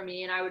scary for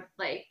me. And I would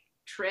like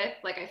trip,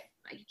 like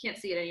you can't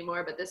see it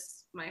anymore, but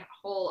my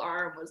whole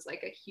arm was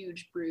like a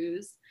huge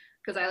bruise.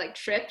 Because I like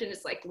tripped and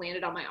just like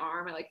landed on my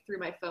arm. I like threw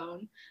my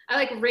phone. I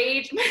like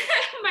raged.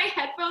 My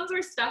headphones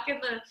were stuck in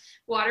the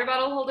water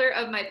bottle holder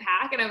of my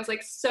pack, and I was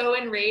like so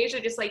enraged.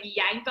 I just like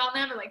yanked on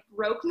them and like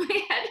broke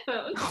my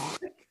headphones.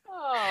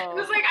 Oh. It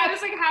was like I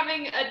was like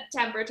having a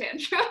temper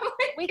tantrum.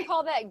 We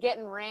call that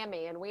getting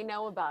rammy, and we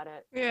know about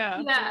it.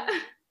 Yeah. Yeah.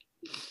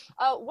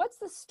 What's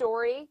the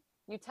story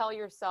you tell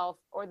yourself,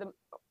 or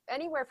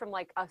anywhere from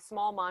like a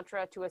small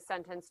mantra to a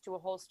sentence to a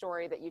whole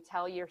story that you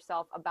tell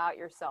yourself about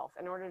yourself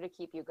in order to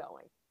keep you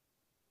going?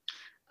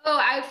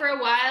 For a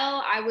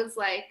while I was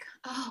like,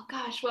 oh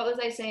gosh, what was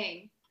I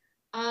saying?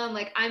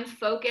 Like I'm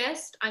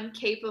focused, I'm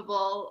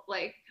capable,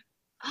 like,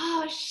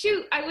 oh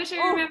shoot, I wish I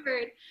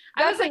remembered.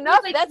 That's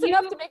enough. That's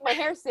enough to make my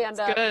hair stand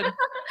up. Good.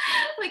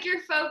 Like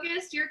you're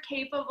focused, you're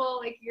capable,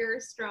 like you're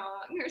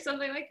strong, or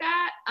something like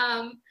that.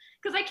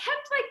 Because I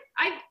kept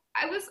like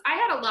I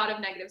had a lot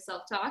of negative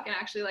self-talk, and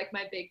actually like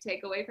my big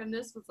takeaway from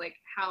this was like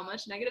how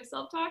much negative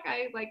self-talk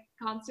I like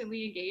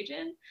constantly engage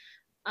in,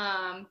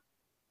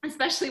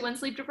 especially when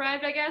sleep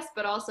deprived, I guess.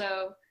 But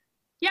also,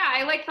 yeah,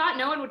 I like thought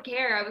no one would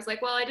care. I was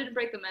like, well, I didn't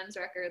break the men's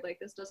record, like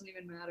this doesn't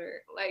even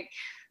matter. Like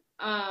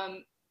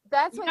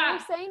that's what you were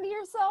saying to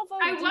yourself?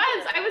 I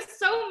was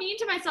so mean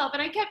to myself,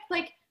 and I kept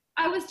like,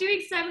 I was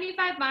doing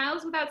 75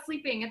 miles without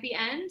sleeping at the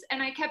end,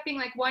 and I kept being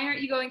like, why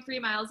aren't you going 3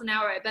 miles an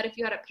hour? I bet if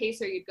you had a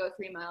pacer, you'd go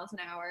 3 miles an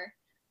hour.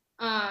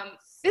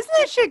 Isn't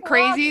that shit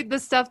crazy? The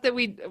stuff that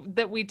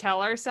we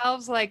tell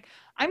ourselves, like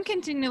I'm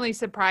continually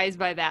surprised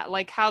by that,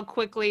 like how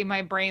quickly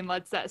my brain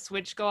lets that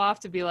switch go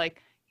off to be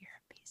like, you're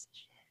a piece of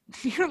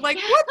shit. You're like,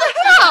 what the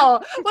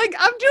hell? Like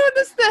I'm doing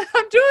this thing.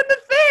 I'm doing the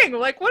thing.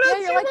 Like what else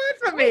do you want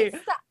from me?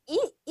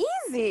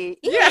 Easy.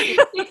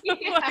 Yeah.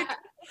 Like,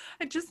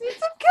 I just need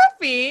some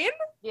caffeine.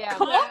 Yeah.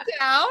 Calm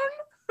down.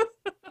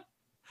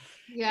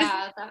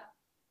 Yeah.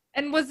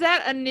 And was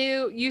that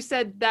you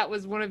said that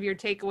was one of your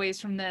takeaways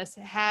from this.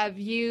 Have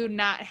you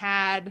not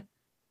had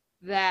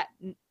that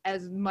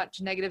as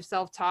much negative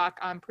self-talk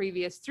on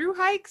previous through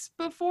hikes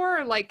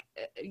before? Like,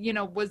 you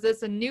know, was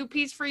this a new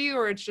piece for you,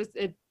 or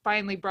it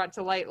finally brought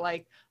to light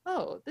like,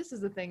 oh, this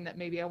is the thing that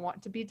maybe I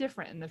want to be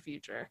different in the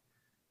future?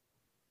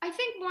 I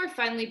think more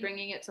finally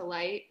bringing it to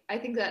light. I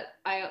think that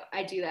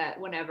I do that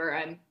whenever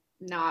I'm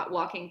not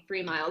walking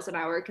 3 miles an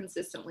hour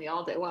consistently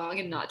all day long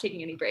and not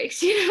taking any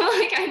breaks, you know,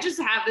 like I just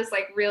have this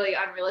like really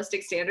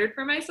unrealistic standard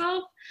for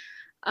myself.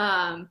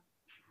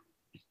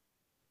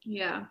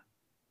 Yeah.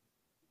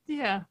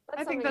 That's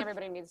something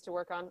everybody needs to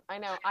work on. I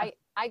know.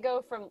 I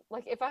go from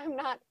like, if I'm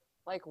not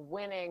like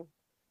winning,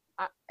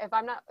 if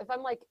I'm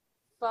like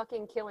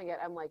fucking killing it,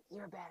 I'm like,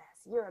 you're a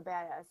badass, you're a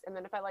badass. And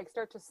then if I like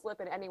start to slip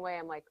in any way,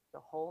 I'm like, the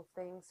whole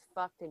thing's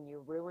fucked and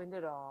you ruined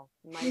it all.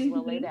 Might as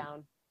well lay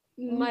down.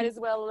 Might as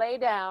well lay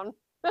down.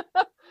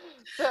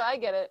 So I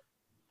get it.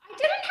 I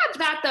didn't have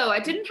that though. I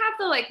didn't have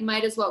the like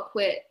might as well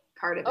quit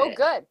part of it. Oh,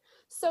 good.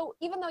 So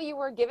even though you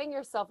were giving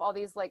yourself all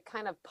these like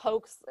kind of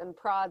pokes and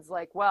prods,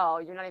 like,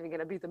 well, you're not even going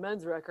to beat the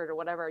men's record or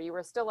whatever, you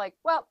were still like,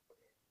 well,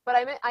 but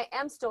I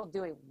am still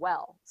doing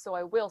well, so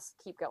I will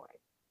keep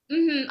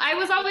going. I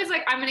was always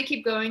like, I'm going to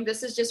keep going.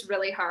 This is just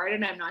really hard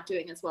and I'm not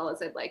doing as well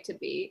as I'd like to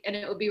be. And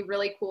it would be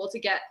really cool to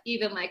get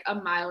even like a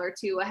mile or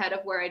two ahead of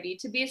where I need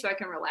to be so I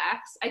can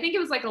relax. I think it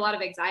was like a lot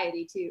of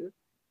anxiety too.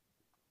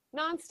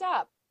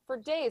 Nonstop for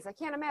days. I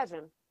can't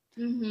imagine.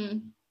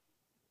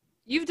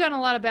 You've done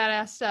a lot of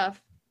badass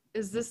stuff.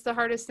 Is this the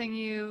hardest thing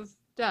you've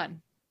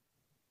done?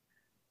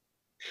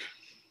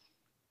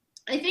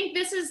 I think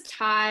this is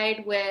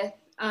tied with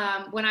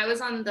when I was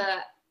on the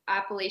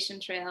Appalachian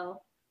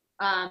Trail.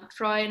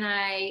 Troy and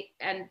I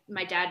and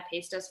my dad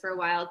paced us for a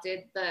while,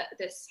 did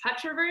this hut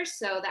traverse.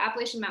 So the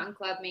Appalachian Mountain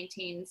Club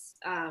maintains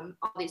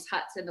all these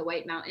huts in the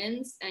White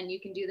Mountains, and you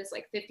can do this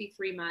like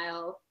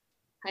 53-mile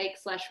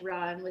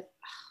hike/run with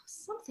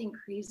something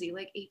crazy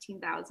like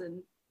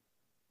 18,000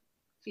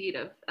 feet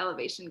of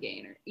elevation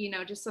gain, or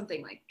just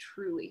something like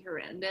truly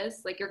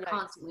horrendous. Like you're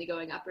constantly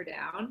going up or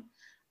down.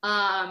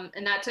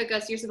 And that took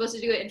us, you're supposed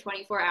to do it in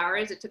 24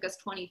 hours. It took us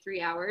 23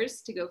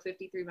 hours to go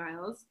 53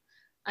 miles.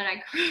 And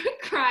I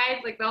cried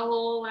like the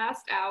whole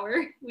last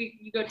hour.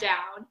 You go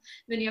down,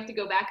 then you have to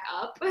go back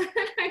up.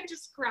 I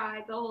just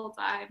cried the whole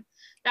time.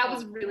 That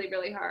was really,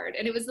 really hard.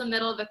 And it was the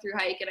middle of a through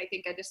hike. And I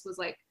think I just was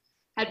like,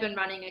 had been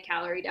running a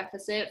calorie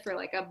deficit for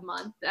like a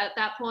month at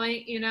that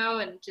point,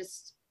 and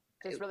just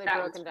really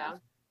broken down.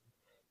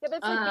 Yeah,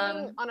 that's like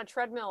being on a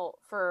treadmill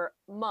for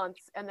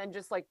months and then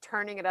just like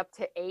turning it up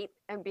to 8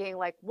 and being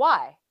like,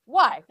 why?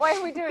 Why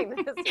are we doing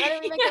this? Why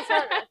did we make this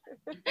harder?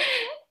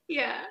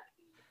 Yeah.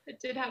 It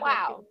did have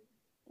wow.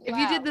 If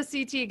you did the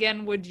CT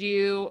again, would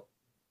you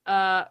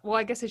well,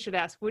 I guess I should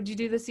ask, would you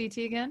do the CT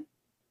again?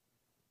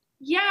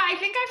 Yeah, I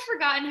think I've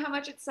forgotten how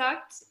much it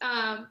sucked.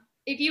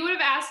 If you would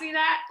have asked me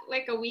that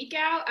like a week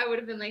out, I would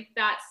have been like,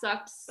 that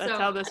sucked so That's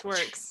how much. this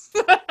works.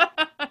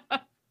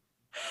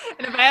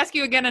 And if I ask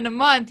you again in a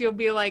month, you'll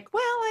be like,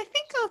 well, I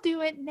think I'll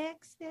do it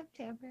next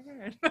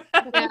September.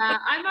 Yeah,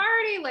 I'm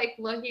already like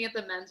looking at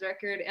the men's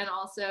record and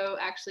also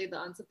actually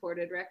the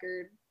unsupported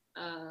record.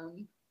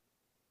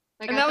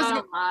 Like I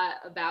thought a lot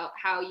about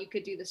how you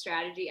could do the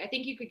strategy. I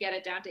think you could get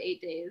it down to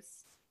 8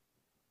 days.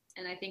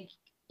 And I think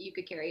you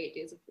could carry 8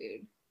 days of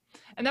food.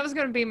 And that was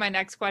going to be my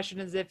next question,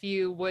 is if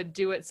you would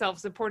do it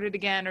self-supported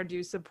again or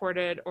do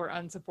supported or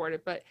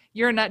unsupported. But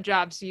you're a nut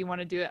job, so you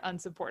want to do it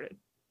unsupported.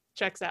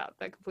 Checks out.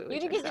 That completely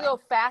You checks get to out.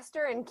 go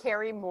faster and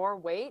carry more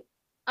weight?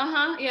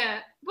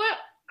 Yeah. But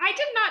I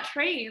did not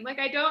train. Like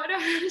I don't know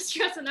how to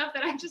stress enough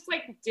that I just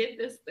like did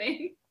this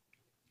thing.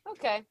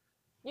 Okay.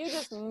 You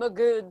just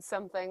magooed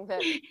something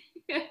that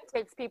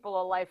takes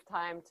people a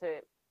lifetime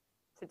to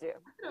do.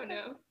 I don't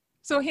know.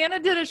 So Hannah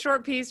did a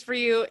short piece for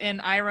you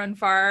in I Run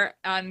Far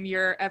on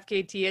your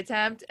FKT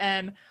attempt,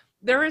 and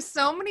there were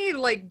so many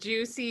like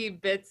juicy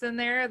bits in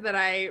there that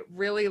I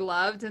really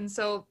loved. And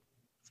so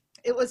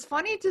it was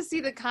funny to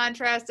see the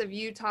contrast of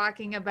you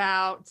talking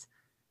about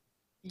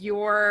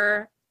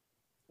your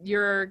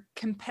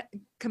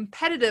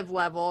competitive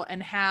level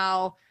and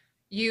how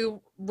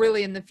you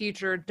really in the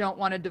future don't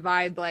want to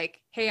divide like,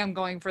 hey, I'm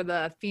going for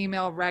the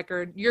female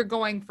record. You're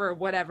going for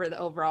whatever the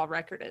overall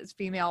record is,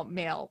 female,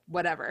 male,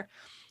 whatever.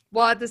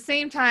 While at the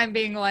same time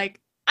being like,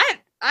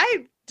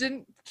 I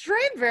didn't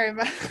train very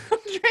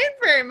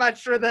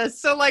much for this.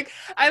 So like,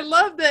 I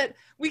love that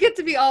we get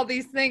to be all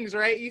these things,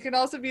 right? You can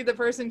also be the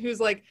person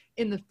who's like,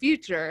 in the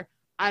future,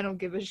 I don't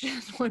give a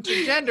shit what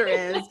your gender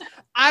is.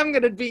 I'm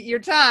going to beat your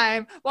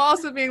time, while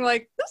also being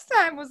like, this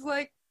time was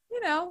like,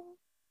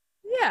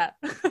 yeah.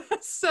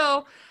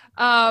 So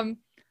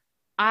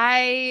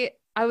I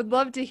would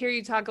love to hear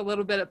you talk a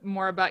little bit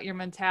more about your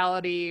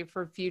mentality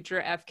for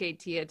future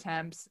FKT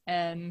attempts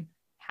and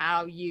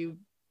how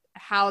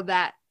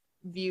that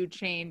view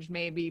changed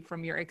maybe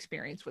from your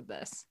experience with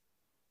this.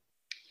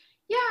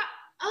 Yeah,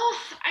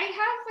 I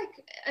have like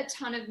a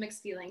ton of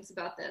mixed feelings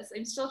about this.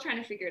 I'm still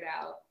trying to figure it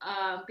out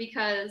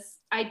because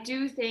I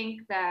do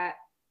think that,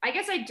 I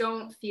guess I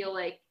don't feel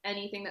like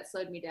anything that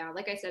slowed me down.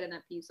 Like I said in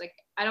that piece, like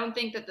I don't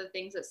think that the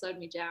things that slowed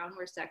me down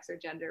were sex or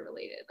gender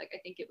related. Like I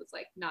think it was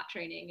like not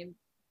training and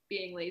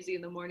being lazy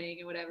in the morning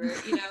and whatever,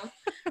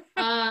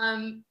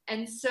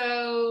 and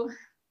so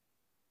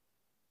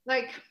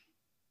like,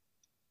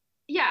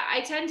 yeah,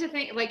 I tend to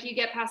think like you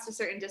get past a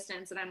certain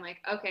distance and I'm like,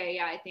 okay,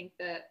 yeah, I think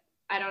that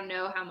I don't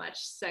know how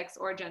much sex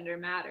or gender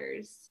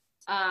matters.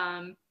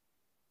 And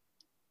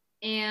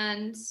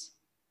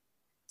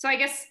so I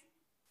guess,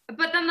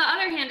 but then the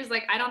other hand is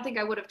like, I don't think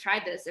I would have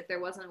tried this if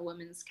there wasn't a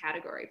women's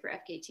category for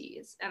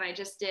FKTs. And I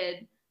just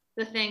did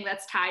the thing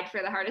that's tied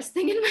for the hardest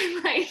thing in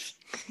my life.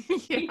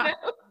 Yeah.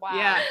 Wow.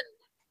 Yeah.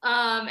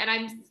 And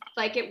I'm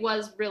like, it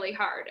was really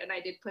hard and I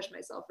did push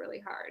myself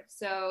really hard.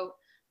 So,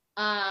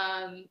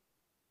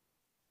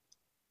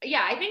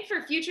 yeah, I think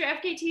for future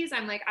FKTs,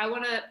 I'm like, I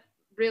want to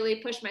really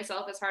push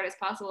myself as hard as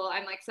possible.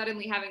 I'm like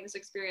suddenly having this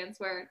experience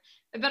where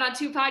I've been on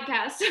 2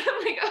 podcasts.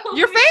 I'm like, oh,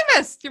 You're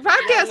famous. Your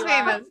podcast you are.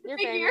 famous. You're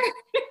figure.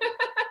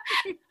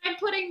 famous. I'm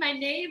putting my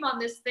name on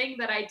this thing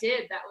that I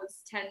did that was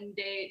 10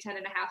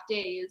 and a half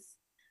days,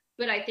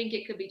 but I think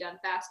it could be done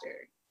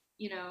faster,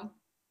 you know?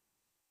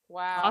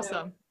 Wow.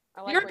 Awesome.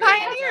 I like You're a where your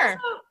head's at. pioneer.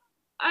 So,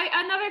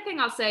 another thing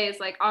I'll say is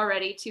like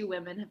already 2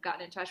 women have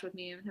gotten in touch with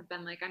me and have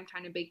been like, I'm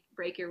trying to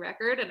break your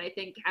record. And I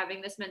think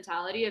having this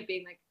mentality of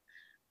being like,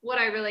 what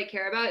I really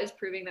care about is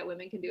proving that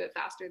women can do it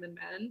faster than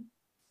men,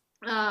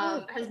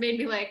 has made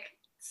me like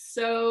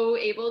so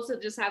able to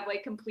just have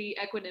like complete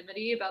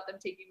equanimity about them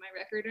taking my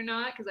record or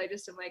not. Cause I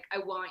just am like, I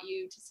want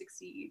you to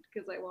succeed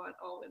because I want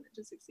all women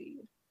to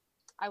succeed.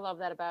 I love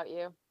that about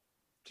you.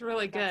 It's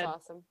really good. That's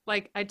awesome.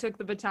 Like I took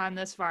the baton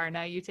this far.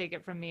 Now you take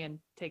it from me and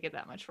take it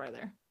that much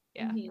further.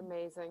 Yeah. Mhm.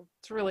 Amazing.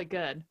 It's really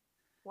good.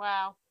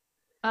 Wow.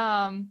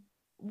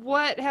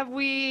 What have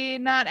we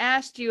not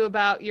asked you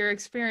about your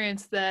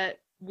experience that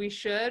we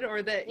should,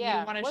 or that you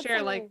want to what's share?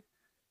 Like, something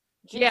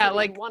juicy yeah, that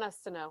like, you want us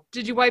to know.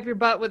 did you wipe your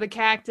butt with a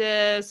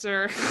cactus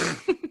or?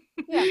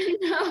 Yeah.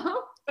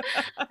 No.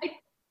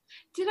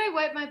 Did I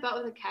wipe my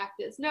butt with a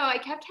cactus? No, I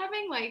kept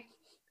having like,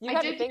 You I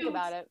had to did think do-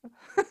 about it.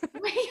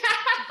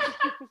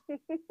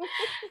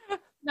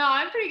 No,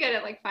 I'm pretty good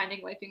at like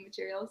finding wiping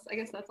materials. I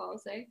guess that's all I'll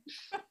say.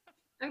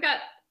 I'm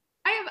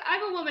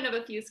a woman of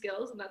a few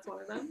skills, and that's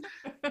one of them.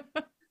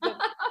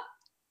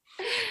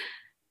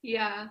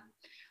 Yeah.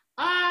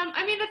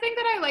 I mean, the thing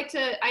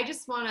that I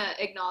just want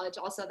to acknowledge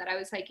also that I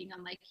was hiking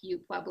on like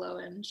Ute Pueblo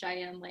and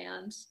Cheyenne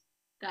land.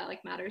 That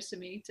like matters to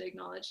me to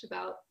acknowledge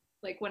about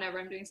like whenever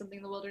I'm doing something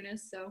in the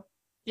wilderness. So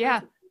Yeah.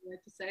 that's what I'd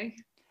like to say.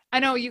 I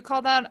know you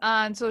called out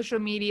on social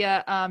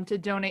media to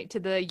donate to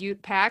the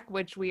Ute Pack,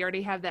 which we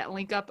already have that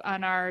link up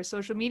on our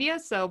social media.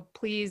 So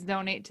please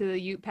donate to the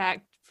Ute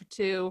Pack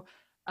to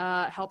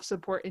help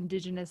support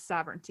Indigenous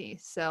sovereignty.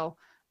 So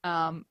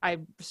I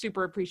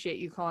super appreciate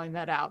you calling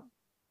that out.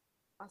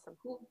 Awesome.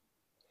 Cool.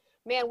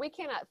 Man, we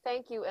cannot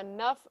thank you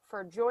enough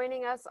for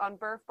joining us on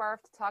Burf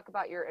Barf to talk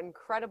about your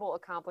incredible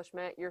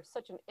accomplishment. You're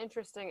such an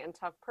interesting and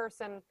tough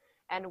person,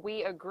 and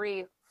we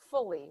agree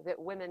fully that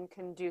women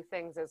can do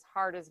things as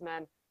hard as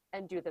men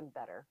and do them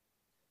better.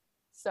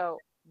 So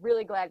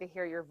really glad to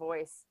hear your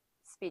voice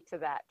speak to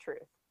that truth.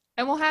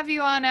 And we'll have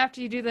you on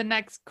after you do the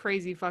next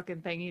crazy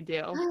fucking thing you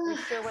do. We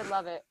sure would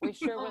love it. We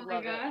sure Oh would my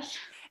love it. gosh.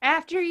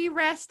 After you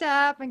rest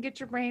up and get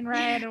your brain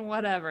right and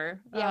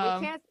whatever.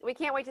 Yeah, we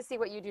can't wait to see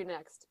what you do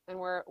next, and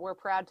we're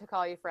proud to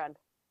call you friend.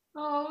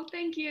 Oh,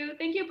 thank you.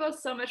 Thank you both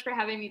so much for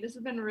having me. This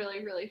has been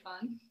really, really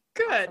fun.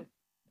 Good. Awesome.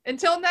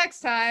 Until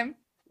next time.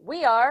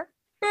 We are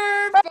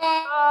Burf.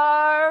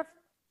 Barf.